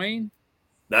relation to Dwayne?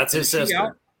 That's his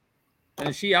sister. And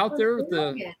is she out there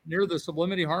near the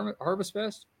Sublimity Harvest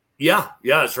Fest? Yeah,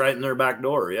 it's right in their back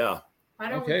door. Yeah. Why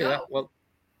don't Okay, we go? well,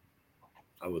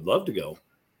 I would love to go.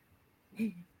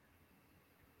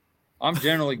 I'm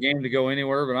generally game to go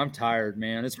anywhere, but I'm tired,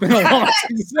 man. It's been a long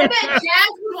season. I bet Jazz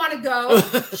would want to go.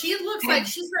 She looks like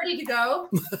she's ready to go.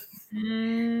 We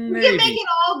can make an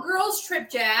all-girls trip,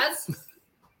 Jazz.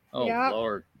 Oh,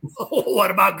 Lord.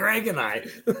 What about Greg and I?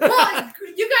 Well,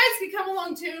 you guys could come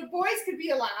along too. Boys could be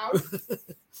allowed.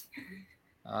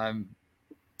 I'm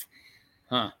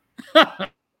not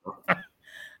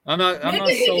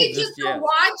Maybe sold we could just go yet.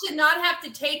 watch and not have to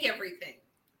take everything.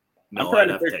 I'm trying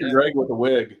to picture Greg with a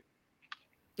wig.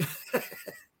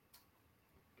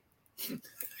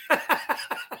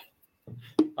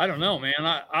 I don't know, man.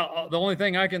 I the only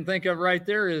thing I can think of right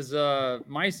there is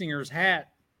Meisinger's hat.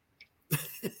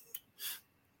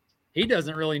 He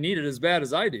doesn't really need it as bad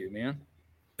as I do, man.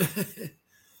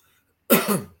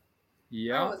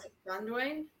 Yeah. Oh, was it fun,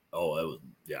 Dwayne? Oh, it was.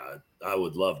 Yeah, I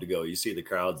would love to go. You see the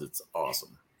crowds; it's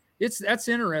awesome. That's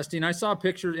interesting. I saw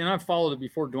pictures, and I followed it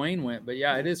before Dwayne went. But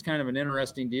yeah, it is kind of an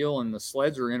interesting deal, and the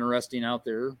sleds are interesting out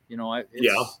there. You know,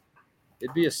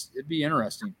 it'd be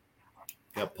interesting.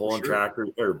 Yeah, pulling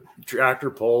tractor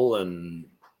pull and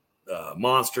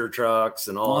monster trucks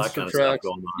and all that kind of stuff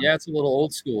going on. Yeah, it's a little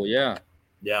old school. Yeah.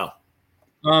 Yeah.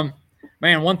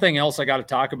 Man, one thing else I got to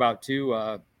talk about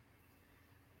too.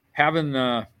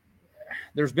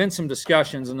 There's been some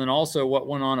discussions, and then also what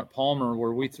went on at Palmer,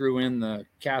 where we threw in the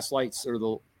cast lights, or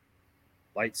the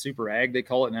light super ag they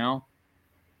call it now.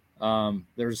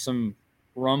 There's some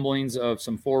rumblings of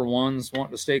some 4-1s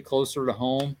wanting to stay closer to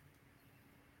home.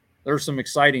 There's some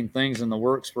exciting things in the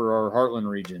works for our Heartland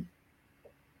region.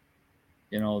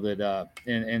 You know that,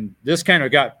 and this kind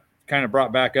of got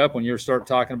brought back up when you start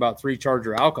talking about 3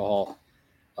 Charger alcohol.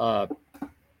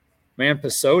 Man,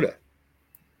 Pasota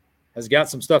has got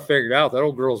some stuff figured out. That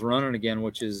old girl's running again,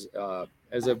 which has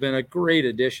been a great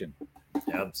addition.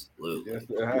 Absolutely. Yes,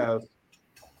 it has.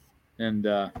 And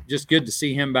just good to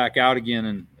see him back out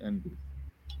again and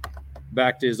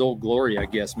back to his old glory, I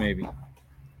guess, maybe.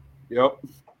 Yep.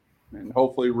 And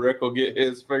hopefully Rick will get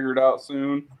his figured out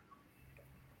soon.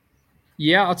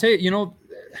 Yeah, I'll tell you,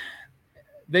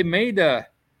 they made a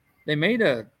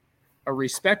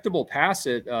respectable pass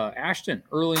at Ashton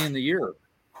early in the year.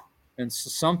 and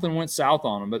something went south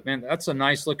on them. But man, that's a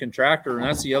nice looking tractor, and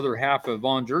that's the other half of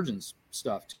Von Jurgen's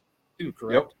stuff too,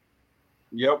 correct?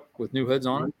 Yep. With new hoods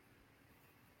on it.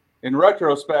 In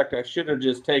retrospect, I should have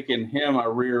just taken him a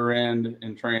rear end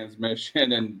and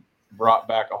transmission and brought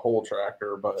back a whole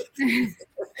tractor, but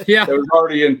yeah, it was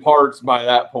already in parts by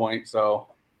that point. So,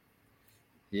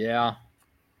 yeah.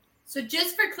 So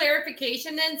just for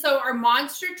clarification, then, so are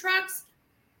monster trucks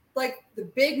like the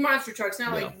big monster trucks,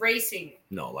 not like racing?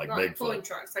 No, like not Bigfoot like pulling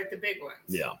trucks, like the big ones.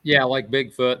 Yeah, like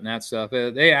Bigfoot and that stuff.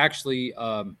 They actually,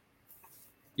 honestly,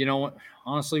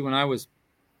 when I was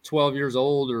 12 years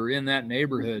old or in that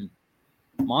neighborhood,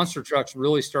 monster trucks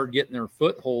really started getting their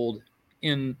foothold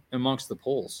in amongst the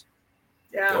pulls.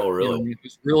 Yeah. Oh, really? It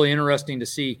was really interesting to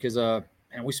see because, and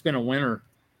we spent a winter.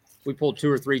 We pulled 2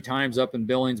 or 3 times up in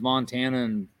Billings, Montana,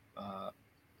 and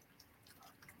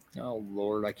oh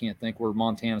Lord, I can't think where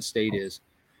Montana State is.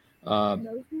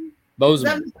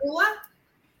 Bozeman.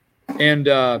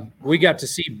 And we got to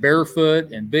see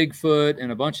Barefoot and Bigfoot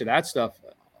and a bunch of that stuff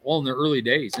all in the early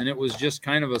days, and it was just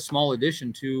kind of a small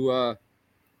addition to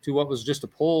what was just a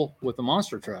pull with the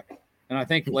monster truck. And I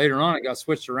think later on it got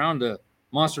switched around to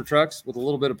monster trucks with a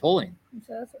little bit of pulling.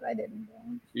 So that's what I did.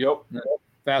 Yep.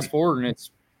 Fast forward, and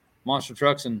it's monster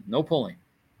trucks and no pulling.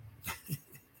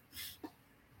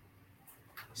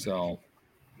 So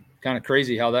kind of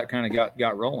crazy how that kind of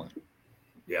got rolling.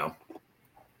 Yeah.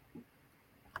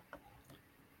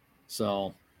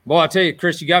 So, well, I tell you,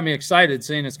 Chris, you got me excited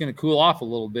saying it's going to cool off a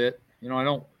little bit. I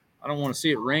don't want to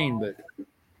see it rain, but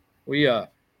we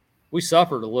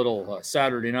suffered a little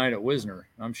Saturday night at Wisner.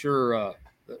 I'm sure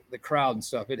the crowd and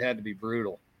stuff, it had to be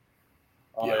brutal.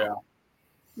 Oh yeah.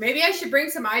 Maybe I should bring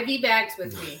some IV bags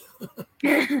with me.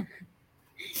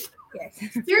 Yes.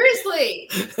 Seriously,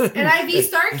 an IV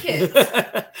start kit.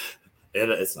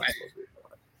 It's not supposed to be.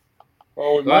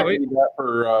 Well, we might need that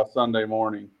for Sunday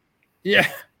morning. Yeah,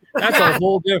 that's a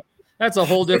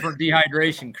whole different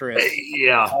dehydration, Chris.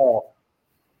 Yeah. Oh.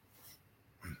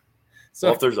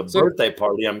 So if there's a birthday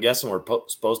party, I'm guessing we're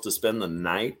supposed to spend the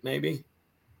night, maybe.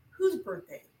 Whose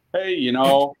birthday? Hey,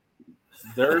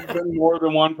 there's been more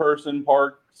than one person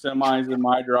park semis in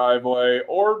my driveway,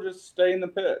 or just stay in the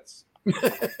pits.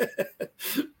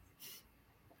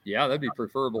 Yeah, that'd be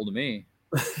preferable to me.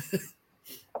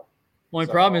 Only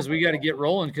problem is we got to get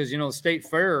rolling because the state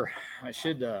fair. I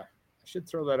should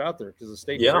throw that out there because the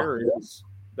state fair is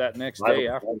that next day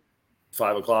after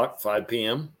 5 o'clock, 5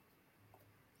 p.m.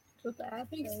 I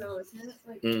think so. Isn't it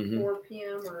like 4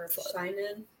 p.m. or sign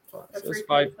in? It says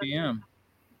 5 p.m.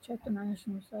 Check the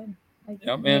national side.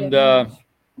 Yep, and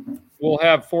we'll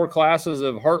have 4 classes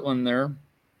of Heartland there.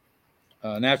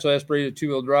 Naturally aspirated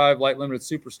 2-wheel drive, light limited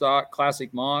super stock,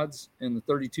 classic mods, and the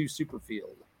 32 super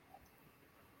field.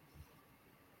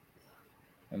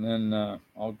 And then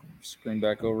I'll screen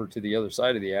back over to the other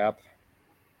side of the app.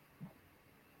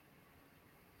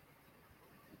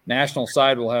 National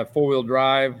side will have 4-wheel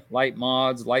drive, light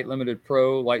mods, light limited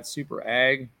pro, light super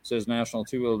ag. It says national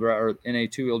 2-wheel drive or NA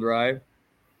 2-wheel drive,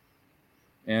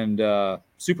 and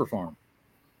super farm.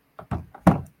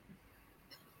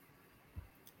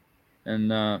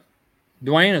 And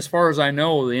Dwayne, as far as I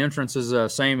know, the entrance is the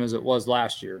same as it was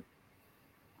last year.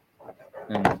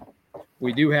 And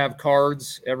we do have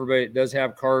cards. Everybody does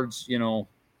have cards.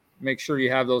 Make sure you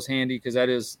have those handy because that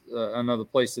is another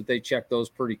place that they check those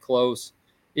pretty close.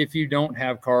 If you don't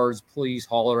have cards, please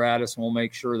holler at us and we'll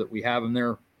make sure that we have them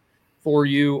there for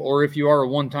you. Or if you are a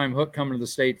one-time hook coming to the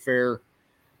state fair,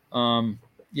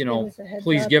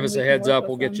 please give us a heads up.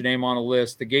 We'll get your name on a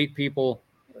list. The gate people,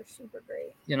 we're super great.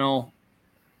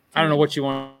 I don't know what you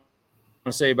want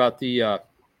to say about the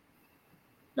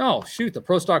the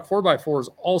Pro Stock 4x4 is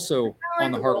also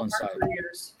on the Heartland side.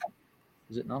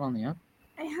 Is it not on the app?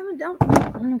 I haven't done.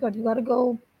 Oh my God, you got to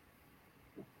go.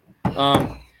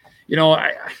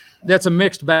 That's a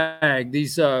mixed bag.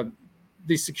 These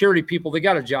security people, they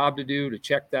got a job to do to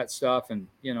check that stuff. And,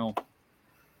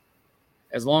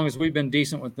 as long as we've been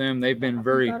decent with them, they've been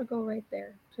very. You got to go right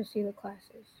there to see the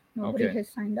classes. Nobody has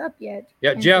signed up yet.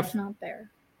 Yeah, Jeff. It's not there.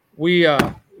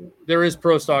 There is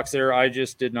Pro Stocks there. I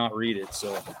just did not read it.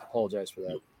 So I apologize for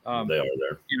that. They are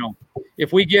there.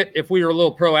 If we are a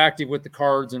little proactive with the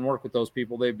cards and work with those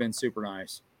people, they've been super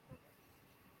nice.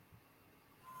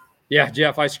 Yeah,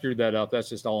 Jeff, I screwed that up. That's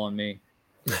just all on me.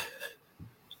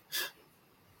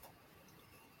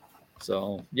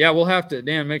 So, yeah, we'll have to,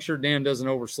 Dan, make sure Dan doesn't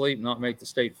oversleep and not make the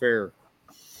state fair.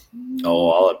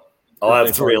 Oh, I'll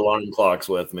have 3 alarm clocks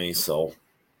with me. So,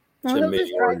 Well, to he'll me.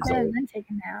 just drive in and then take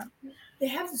a nap. They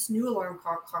have this new alarm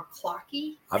clock called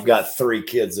Clocky. I've got 3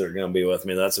 kids that are going to be with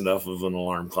me. That's enough of an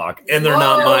alarm clock, and they're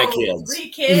not my kids. 3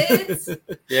 kids.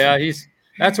 Yeah,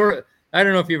 that's where I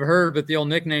don't know if you've heard, but the old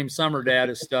nickname Summer Dad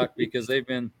is stuck because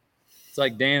it's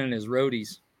like Dan and his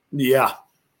roadies. Yeah.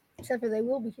 Except for they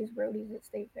will be his roadies at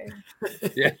State Fair.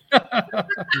 Yeah.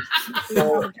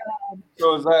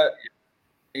 So is that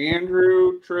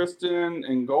Andrew, Tristan,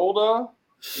 and Golda?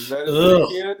 Is that his 3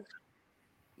 kids?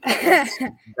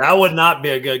 That would not be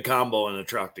a good combo in a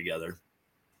truck together.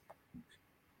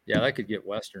 Yeah, that could get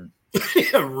Western.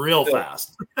 Real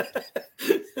fast.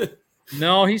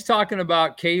 No, he's talking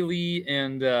about Kaylee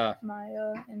and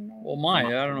Maya and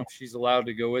Maya. I don't know if she's allowed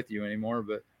to go with you anymore,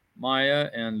 but Maya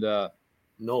and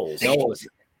Knowles. Knowles.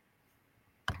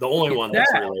 The only one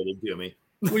that's related to me.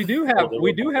 We do have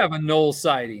a Knowles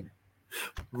sighting.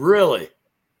 Really?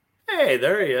 Hey,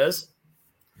 there he is.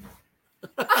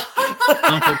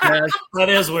 Uncle Ted. That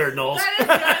is weird, Knowles.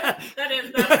 That is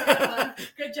good.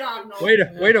 Good job, Knowles.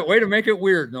 Way to make it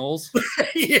weird, Knowles.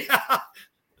 Yeah.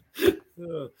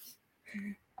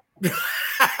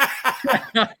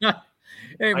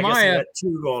 Hey, I Maya, got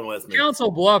 2 going with me. Council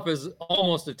Bluff is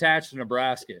almost attached to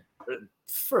Nebraska.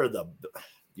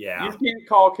 You can't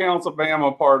call Council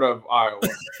Bama part of Iowa.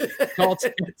 Called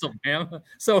Council Bama.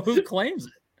 So who claims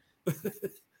it?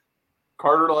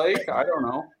 Carter Lake? I don't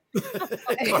know.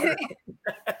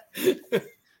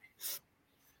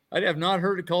 I have not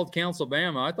heard it called Council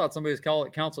Bama. I thought somebody's called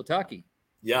it Council Tucky.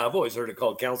 Yeah, I've always heard it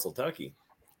called Council Tucky.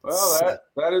 Well,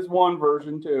 that is one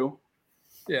version too.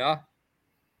 Yeah.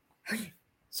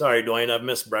 Sorry, Dwayne. I've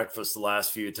missed breakfast the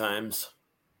last few times.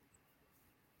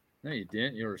 No, you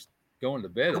didn't. You were going to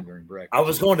bed during breakfast. I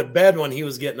was going to bed when he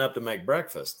was getting up to make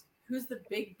breakfast. Who's the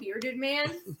big bearded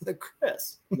man?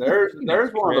 Chris.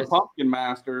 There's one of the pumpkin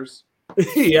masters.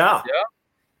 Yeah.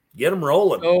 Get them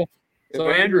rolling. So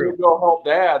if Andrew would go help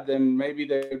Dad, then maybe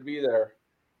they would be there.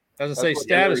 As I say,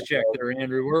 status check there,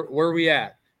 Andrew. Where are we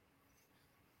at?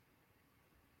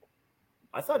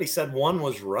 I thought he said one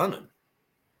was running.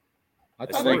 I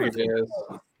think it is.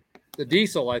 The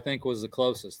diesel, I think, was the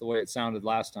closest, the way it sounded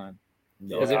last time.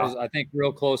 Because it was, I think,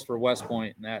 real close for West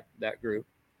Point and that group.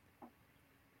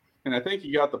 And I think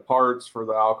he got the parts for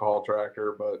the alcohol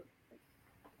tractor, but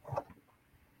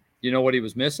you know what he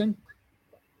was missing?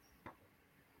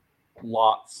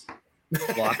 Lots.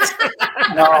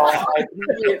 No,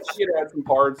 he had some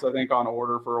parts, I think, on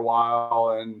order for a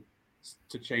while and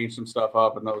to change some stuff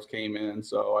up, and those came in.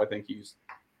 So I think he's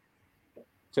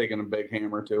taking a big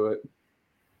hammer to it.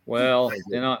 Well,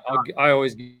 and I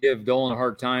always give Dolan a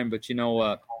hard time, but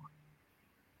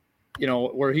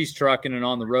where he's trucking and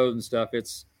on the road and stuff,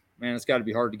 it's got to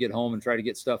be hard to get home and try to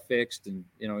get stuff fixed. And,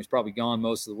 he's probably gone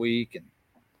most of the week and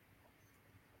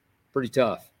pretty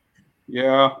tough.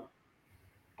 Yeah.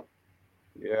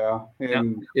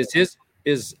 And now,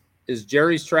 is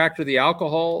Jerry's tractor the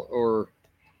alcohol, or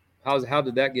how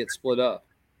did that get split up?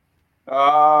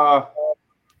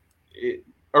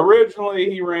 Originally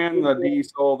he ran the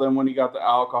diesel. Then when he got the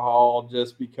alcohol,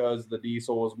 just because the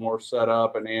diesel was more set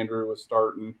up and Andrew was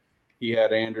starting, he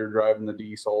had Andrew driving the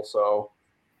diesel. So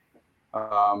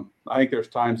I think there's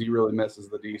times he really misses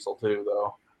the diesel too,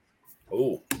 though.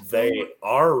 Oh, they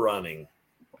are running.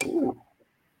 Ooh.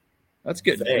 That's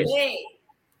good. Hey.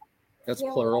 That's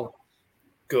plural.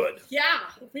 Good. Yeah,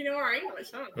 we know our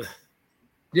English, huh?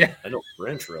 Yeah. I know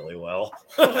French really well.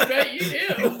 I bet you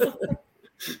do.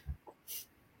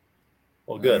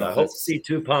 Well, good. I hope to see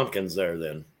 2 pumpkins there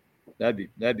then.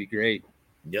 That'd be great.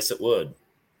 Yes, it would.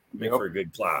 Make for a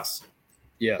good class.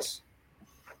 Yes.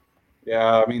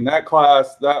 Yeah, I mean, that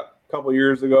class, that couple of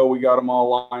years ago, we got them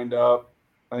all lined up.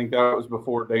 I think that was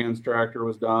before Dan's tractor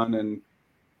was done, and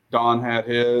Don had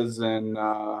his, and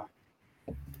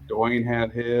Dwayne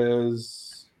had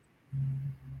his.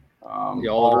 The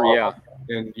Alder, yeah.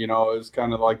 And, it was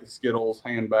kind of like the Skittles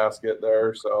handbasket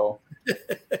there, so.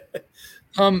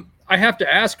 I have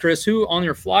to ask, Chris, who on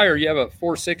your flyer, you have a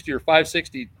 460 or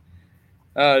 560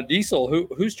 diesel.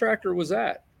 Whose tractor was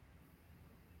that?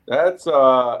 That's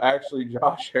actually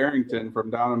Josh Harrington from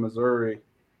down in Missouri.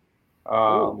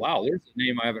 Wow, there's a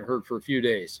name I haven't heard for a few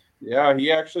days. Yeah, he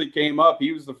actually came up.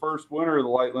 He was the first winner of the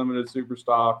Light Limited Super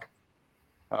Stock.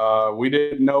 We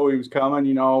didn't know he was coming.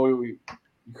 We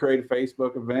create a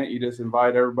Facebook event. You just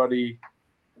invite everybody,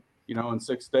 in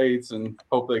 6 states and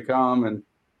hope they come. And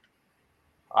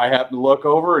I happened to look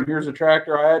over, and here's a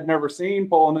tractor I had never seen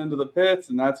pulling into the pits,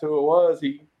 and that's who it was.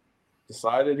 He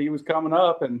decided he was coming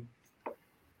up and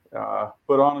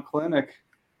put on a clinic.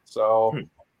 So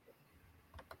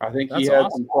I think That's he had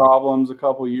awesome. some problems a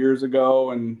couple years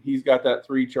ago, and he's got that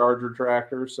 3 Charger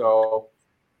tractor. So,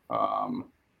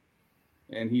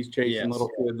 and he's chasing little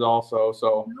kids also.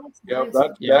 So, yep,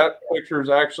 that picture is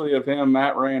actually of him,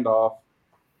 Matt Randolph.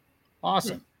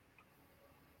 Awesome.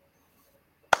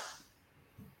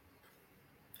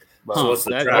 So what's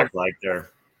the track like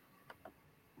there?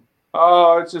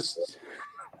 Oh,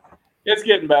 it's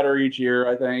getting better each year,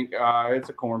 I think. It's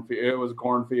a cornfield. It was a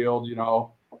cornfield,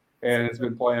 and it's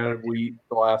been planted wheat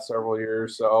the last several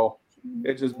years. So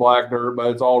it's just black dirt, but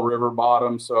it's all river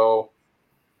bottom. So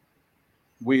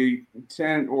we're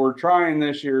trying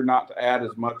this year not to add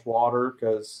as much water,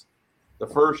 because the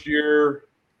first year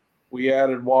we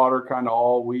added water kind of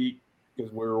all week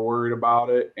because we were worried about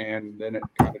it. And then it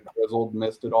kind of drizzled,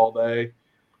 misted all day.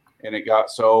 And it got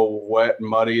so wet and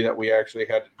muddy that we actually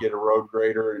had to get a road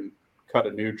grader and cut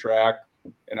a new track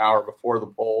an hour before the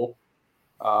bowl.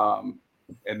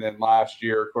 And then last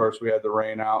year, of course, we had the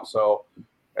rain out. So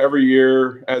every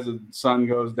year as the sun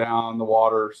goes down, the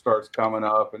water starts coming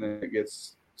up and then it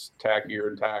gets tackier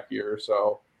and tackier.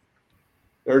 So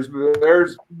there's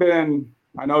been,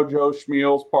 I know Joe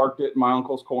Schmeel's parked it in my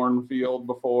uncle's cornfield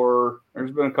before.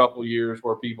 There's been a couple of years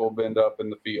where people have been up in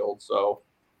the field. So.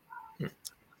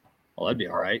 Well, that'd be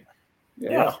all right.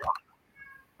 Yeah.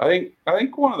 I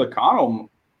think one of the Kano,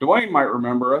 Dwayne might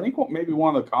remember, I think maybe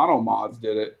one of the Kano mods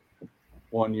did it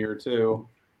one year too.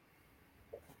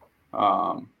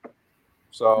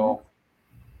 So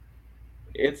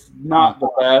it's not the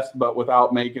best, but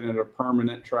without making it a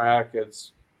permanent track,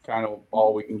 it's kind of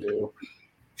all we can do.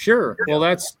 Sure. Well,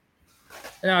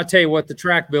 and I'll tell you what, the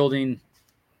track building,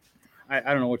 I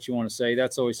don't know what you want to say.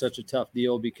 That's always such a tough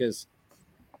deal, because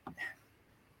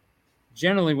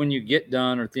generally when you get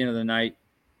done or at the end of the night,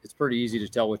 it's pretty easy to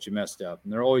tell what you messed up.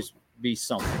 And there'll always be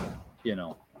something,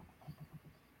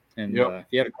 And if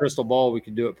you had a crystal ball, we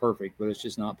could do it perfect, but it's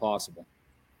just not possible.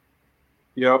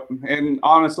 Yep. And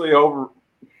honestly,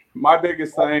 my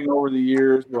biggest thing over the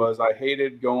years was I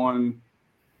hated going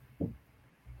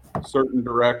certain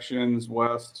directions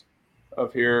west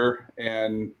of here.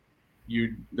 And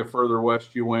the further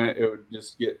west you went, it would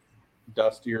just get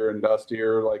dustier and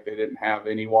dustier, like they didn't have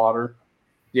any water.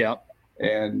 Yeah.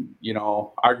 And,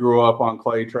 I grew up on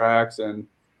clay tracks and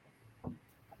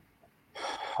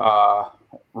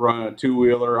running a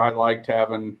 2-wheeler. I liked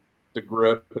having the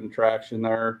grip and traction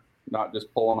there, not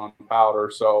just pulling on powder.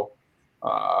 So,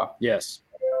 yes.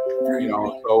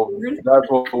 So that's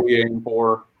what we aim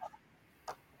for.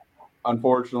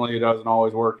 Unfortunately, it doesn't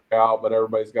always work out, but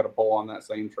everybody's got to pull on that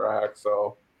same track.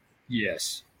 So,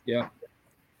 yes. Yeah.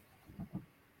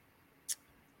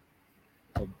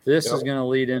 Well, this is going to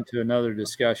lead into another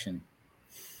discussion.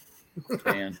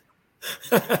 Dan.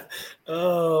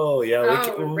 Oh,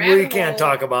 yeah. We can't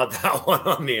talk about that one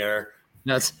on the air.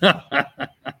 That's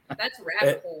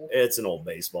rabbit hole. It's an old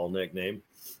baseball nickname.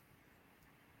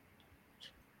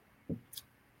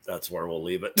 That's where we'll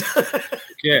leave it.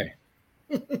 Okay.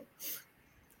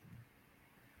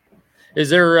 Is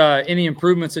there any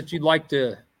improvements that you'd like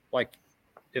to,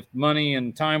 if money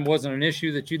and time wasn't an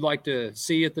issue, that you'd like to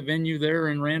see at the venue there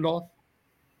in Randolph?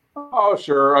 Oh,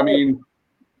 sure. I mean,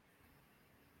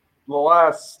 the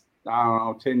last,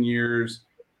 10 years,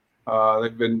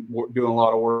 they've been doing a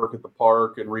lot of work at the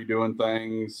park and redoing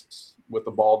things with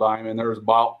the ball diamond. There's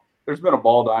been a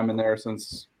ball diamond there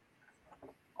since,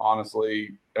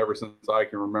 honestly, ever since I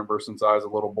can remember, since I was a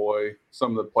little boy.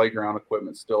 Some of the playground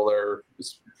equipment's still there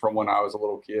from when I was a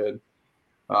little kid.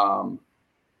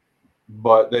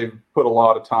 But they've put a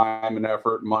lot of time and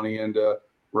effort and money into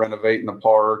renovating the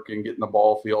park and getting the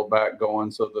ball field back going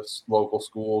so the local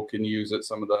school can use it,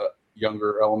 some of the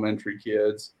younger elementary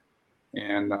kids.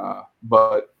 And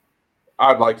but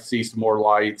I'd like to see some more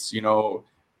lights,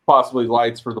 possibly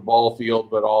lights for the ball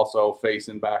field, but also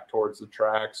facing back towards the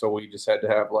track. So we just had to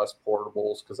have less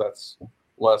portables because that's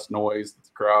less noise that the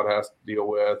crowd has to deal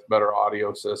with, better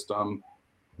audio system.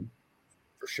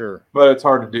 For sure. But it's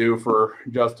hard to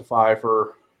justify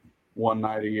for one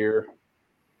night a year.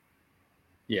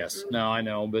 Yes. No, I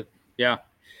know. But yeah.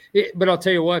 But I'll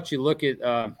tell you what, you look at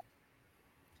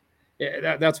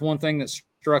that's one thing that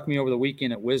struck me over the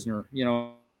weekend at Wisner,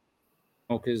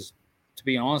 because to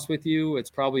be honest with you,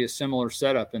 it's probably a similar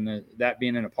setup in that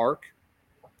being in a park.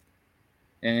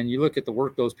 And you look at the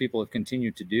work those people have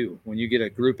continued to do. When you get a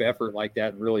group effort like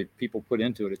that, and really people put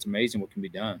into it, it's amazing what can be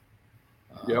done.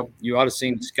 Yep. You ought to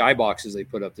see the skyboxes they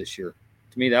put up this year.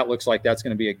 To me, that looks like that's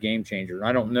going to be a game changer.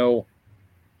 I don't know.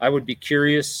 I would be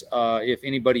curious if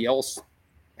anybody else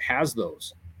has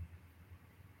those.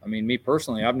 I mean, me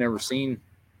personally, I've never seen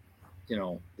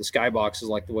the skybox is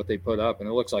like what they put up, and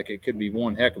it looks like it could be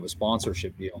one heck of a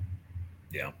sponsorship deal.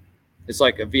 Yeah. It's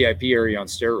like a VIP area on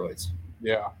steroids.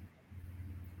 Yeah.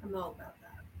 I'm all about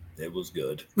that. It was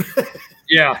good.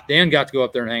 Yeah, Dan got to go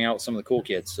up there and hang out with some of the cool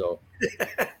kids. So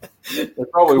They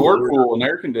probably were cool and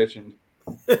air conditioned.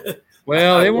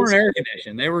 well, they weren't air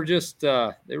conditioned. They were just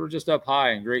up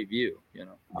high and great view.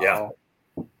 Yeah.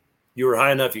 You were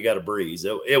high enough. You got a breeze.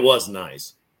 It was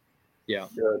nice. Yeah.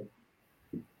 Good.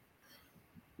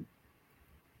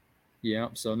 Yeah.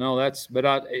 So no,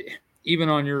 even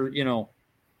on your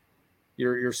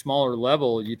your smaller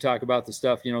level, you talk about the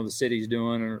stuff the city's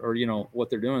doing or what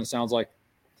they're doing. It sounds like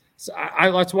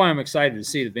that's why I'm excited to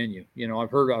see the venue. I've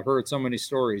heard so many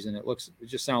stories, and it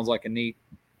just sounds like a neat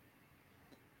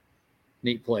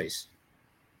place.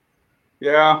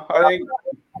 Yeah, I think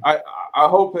I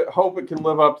hope it can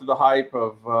live up to the hype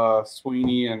of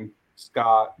Sweeney and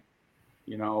Scott,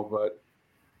 but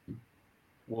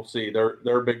we'll see.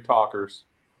 They're big talkers.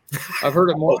 I've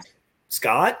heard it more.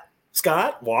 Scott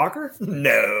Walker?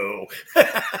 No.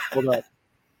 Hold up.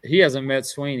 He hasn't met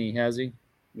Sweeney, has he?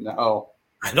 No.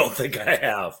 I don't think I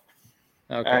have.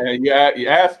 Okay. Yeah, you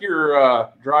ask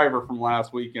your driver from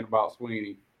last weekend about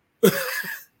Sweeney.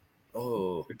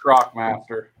 Oh, the Croc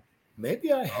Master.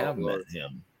 Maybe I have met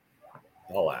him.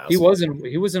 I'll ask. He was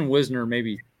in Wisner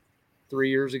maybe 3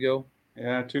 years ago.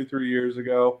 Yeah, 2-3 years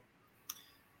ago.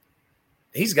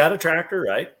 He's got a tractor,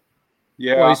 right?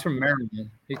 Yeah. Well, he's from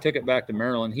Maryland. He took it back to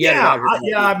Maryland.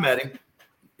 I've met him.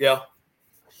 Yeah.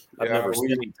 I've never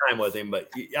spent any time with him,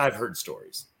 but I've heard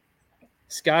stories.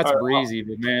 Scott's breezy,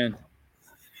 but man,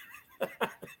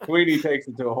 Sweeney takes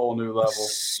it to a whole new level.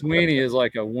 Sweeney is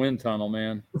like a wind tunnel,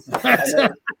 man.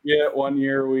 Yeah, one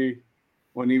year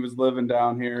when he was living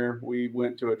down here, we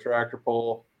went to a tractor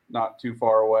pull not too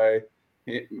far away.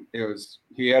 He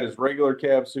had his regular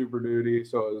cab Super Duty,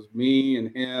 so it was me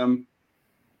and him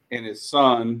and his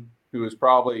son, who was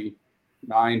probably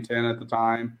 9-10 at the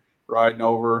time, riding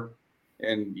over.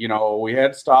 And, we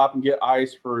had to stop and get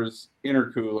ice for his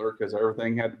intercooler because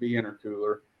everything had to be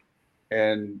intercooler.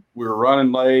 And we were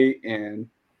running late. And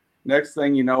next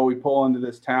thing you know, we pull into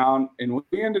this town. And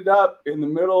we ended up in the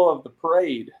middle of the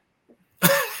parade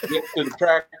to get to the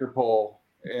tractor pull.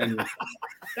 And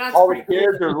all the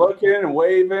kids are looking and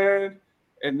waving.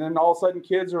 And then all of a sudden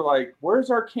kids are like, "Where's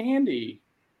our candy?"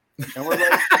 And we're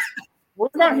like, "We're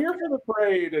not here for the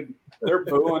parade." And they're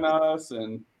booing us.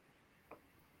 And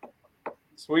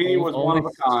Sweeney was one of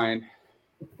a kind.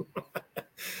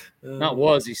 Not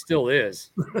was, he still is.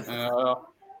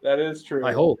 That is true.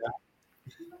 I hope.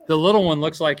 The little one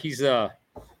looks like he's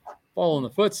following the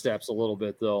footsteps a little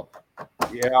bit, though.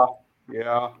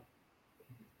 Yeah.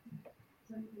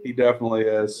 He definitely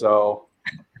is. So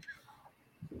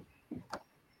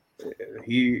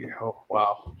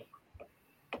wow.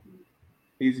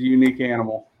 He's a unique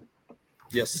animal.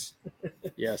 Yes.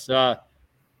 Yes.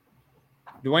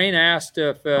 Dwayne asked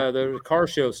if the car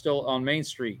show is still on Main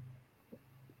Street.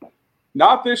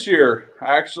 Not this year.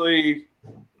 Actually,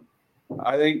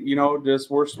 I think, just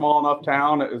we're a small enough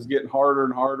town. It was getting harder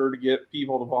and harder to get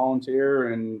people to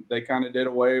volunteer, and they kind of did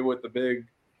away with the big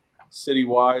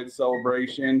citywide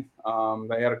celebration.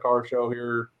 They had a car show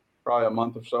here probably a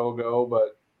month or so ago,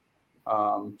 but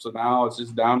so now it's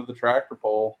just down to the tractor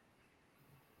pull.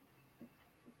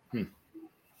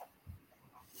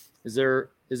 Is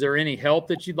there any help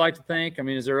that you'd like to thank? I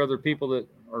mean, is there other people that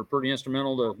are pretty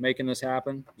instrumental to making this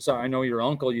happen? So I know your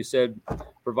uncle, you said,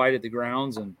 provided the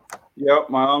grounds, and yep,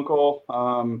 my uncle.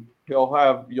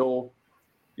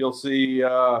 You'll see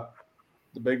the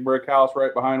big brick house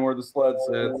right behind where the sled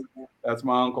sits. That's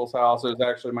my uncle's house. It was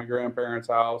actually my grandparents'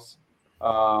 house.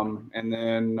 And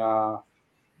then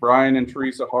Brian and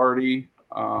Teresa Hardy.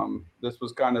 This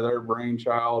was kind of their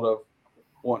brainchild of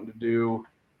wanting to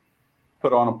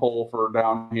put on a pole for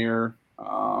down here.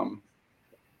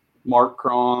 Mark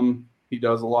Crom, he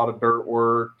does a lot of dirt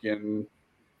work and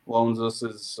loans us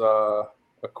his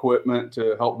equipment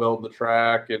to help build the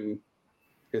track, and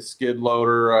his skid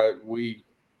loader. We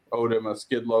owed him a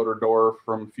skid loader door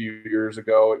from a few years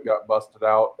ago. It got busted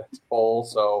out. It's full.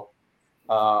 So,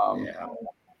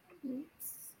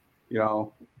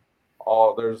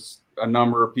 there's a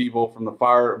number of people from the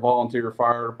volunteer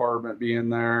fire department being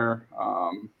there,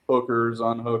 hookers,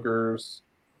 unhookers.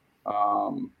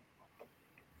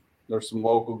 There's some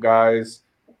local guys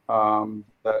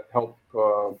that help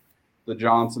the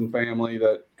Johnson family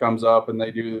that comes up, and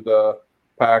they do the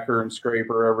packer and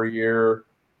scraper every year.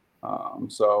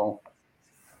 So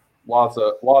lots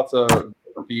of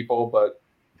different people, but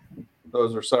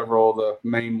those are several of the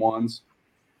main ones.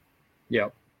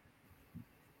 Yep.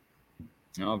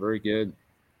 Oh, very good.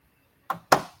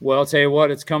 Well, I'll tell you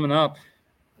what, it's coming up.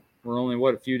 We're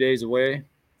only, a few days away.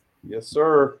 Yes,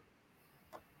 sir.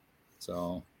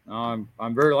 So I'm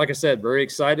very, like I said, very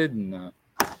excited and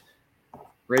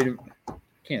ready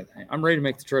to, I'm ready to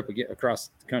make the trip again across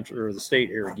the country or the state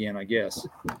here again, I guess.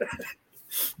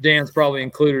 Dan's probably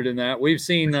included in that. We've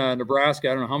seen Nebraska,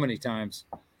 I don't know how many times.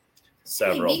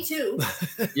 Several. Hey, me too.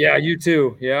 Yeah, you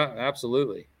too. Yeah,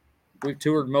 absolutely. We've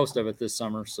toured most of it this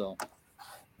summer, so.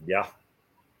 Yeah.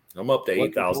 I'm up to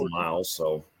 8,000 miles,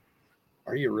 so.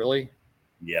 Are you really?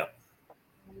 Yeah.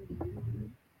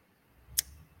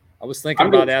 I was thinking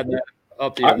about adding that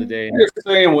up the other day. I'm just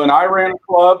saying, when I ran a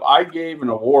club, I gave an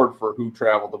award for who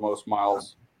traveled the most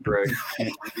miles, Greg.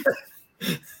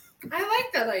 I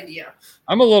like that idea.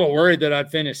 I'm a little worried that I'd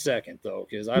finish second, though,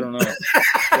 because I don't know.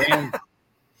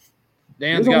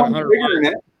 Dan's got 100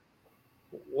 miles.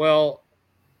 Well,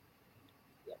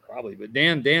 yeah, probably, but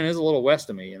Dan is a little west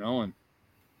of me, and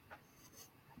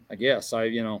I guess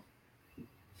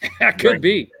that could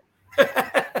be.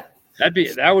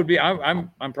 That would be. I'm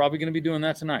probably going to be doing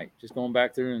that tonight. Just going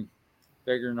back through and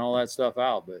figuring all that stuff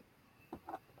out. But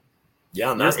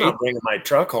yeah, and that's not bringing my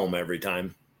truck home every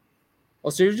time.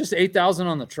 Oh, so you're just 8,000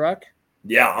 on the truck?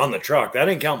 Yeah, on the truck. That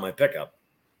didn't count my pickup.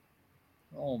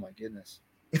 Oh my goodness.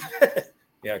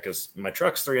 Yeah, because my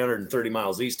truck's 330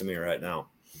 miles east of me right now.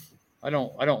 I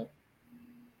don't.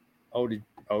 Oh,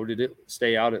 did it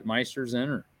stay out at Meister's then,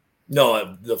 or?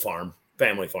 No, the farm,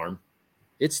 family farm.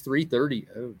 It's 330.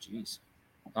 Oh, geez.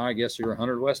 I guess you're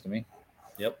 100 west of me.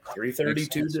 Yep,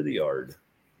 332 to the yard.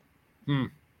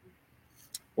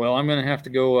 Well, I'm going to have to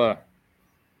go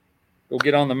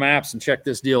get on the maps and check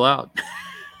this deal out.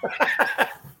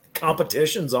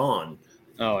 Competition's on.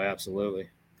 Oh, absolutely.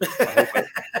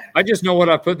 I just know what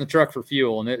I put in the truck for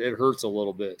fuel, and it hurts a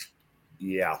little bit.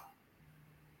 Yeah.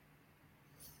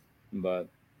 But,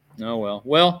 oh, well.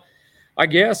 Well, I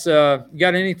guess, you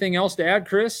got anything else to add,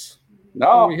 Chris?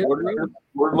 No,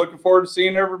 we're looking forward to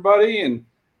seeing everybody and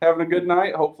having a good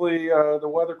night. Hopefully the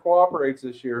weather cooperates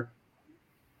this year.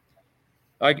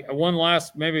 One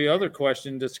last maybe other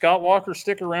question. Does Scott Walker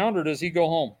stick around or does he go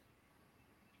home?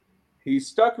 He's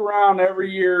stuck around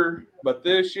every year, but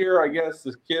this year I guess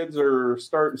the kids are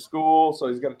starting school, so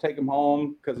he's got to take them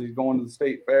home because he's going to the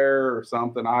state fair or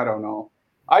something. I don't know.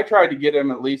 I tried to get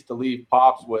him at least to leave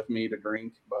Pops with me to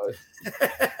drink, but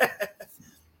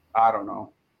I don't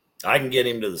know. I can get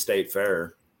him to the state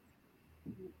fair.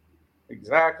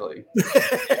 Exactly.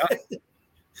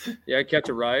 Yeah, catch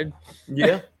a ride.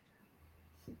 Yeah.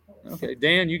 Okay,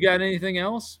 Dan, you got anything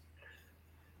else?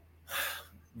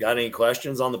 Got any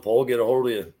questions on the poll? Get a hold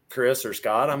of Chris or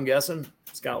Scott, I'm guessing.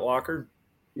 Scott Walker.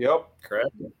 Yep.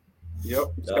 Correct. Yep.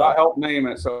 Scott helped name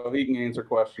it so he can answer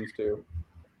questions too.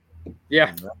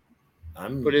 Yeah.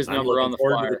 Put his number on the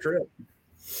flyer. Trip.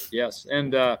 Yes.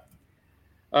 And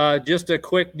just a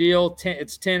quick deal.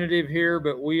 It's tentative here,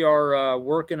 but we are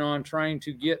working on trying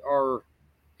to get our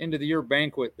end of the year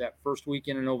banquet that first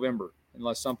weekend in November,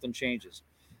 unless something changes.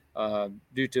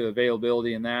 Due to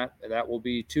availability and that will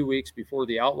be 2 weeks before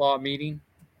the outlaw meeting.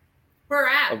 Where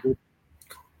at?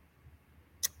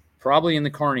 Probably in the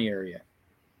Kearney area.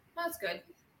 That's good.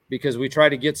 Because we try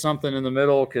to get something in the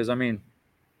middle because,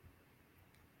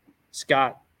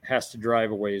 Scott has to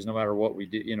drive a ways no matter what we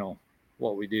do,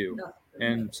 No.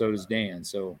 And so does Dan.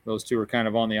 So those two are kind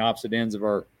of on the opposite ends of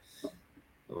our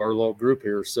little group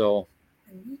here. So,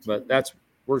 but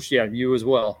you as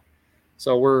well.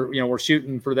 So we're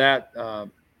shooting for that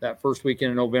first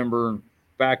weekend in November, and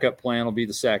backup plan will be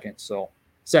the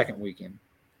second weekend.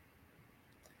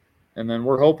 And then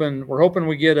we're hoping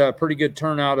we get a pretty good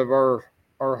turnout of our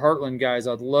Heartland guys.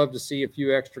 I'd love to see a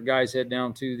few extra guys head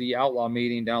down to the outlaw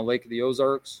meeting down Lake of the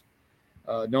Ozarks.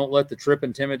 Don't let the trip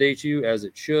intimidate you, as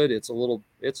it should. It's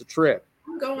a trip.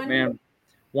 I'm going. Man,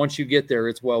 once you get there,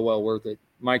 it's well worth it.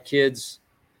 My kids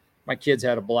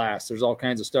had a blast. There's all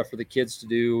kinds of stuff for the kids to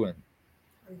do, and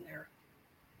there.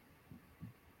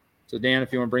 So Dan,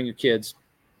 if you want to bring your kids,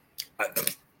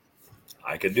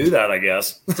 I could do that, I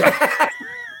guess.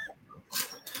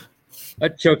 I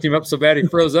choked him up so bad he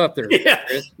froze up there.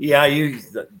 Yeah,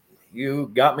 you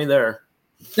got me there.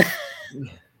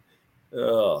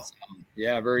 Oh.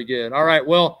 Yeah, very good. All right,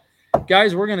 well,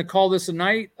 guys, we're going to call this a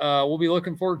night. We'll be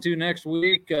looking forward to next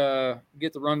week.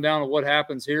 Get the rundown of what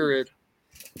happens here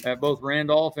at both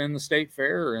Randolph and the State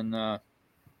Fair, and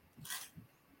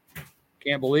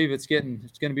can't believe it's going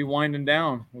to be winding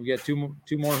down. We got two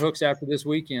more hooks after this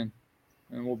weekend,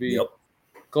 and we'll be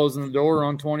closing the door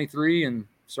on 23 and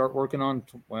start working on.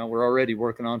 Well, we're already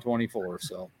working on 24.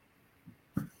 So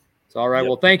all right. Yep.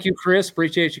 Well, thank you, Chris.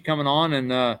 Appreciate you coming on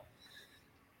and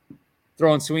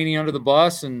throwing Sweeney under the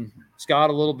bus and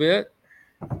Scott a little bit.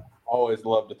 Always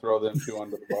love to throw them two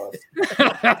under the bus.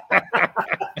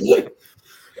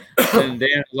 And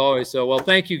Dan, as always. So, well,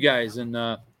 thank you guys. And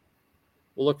we'll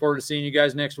look forward to seeing you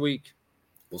guys next week.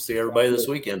 We'll see everybody this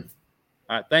weekend.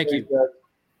 All right. Thank you. Guys.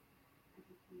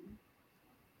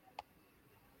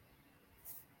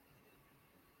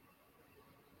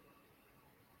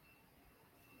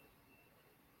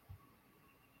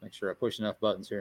 Make sure I push enough buttons here.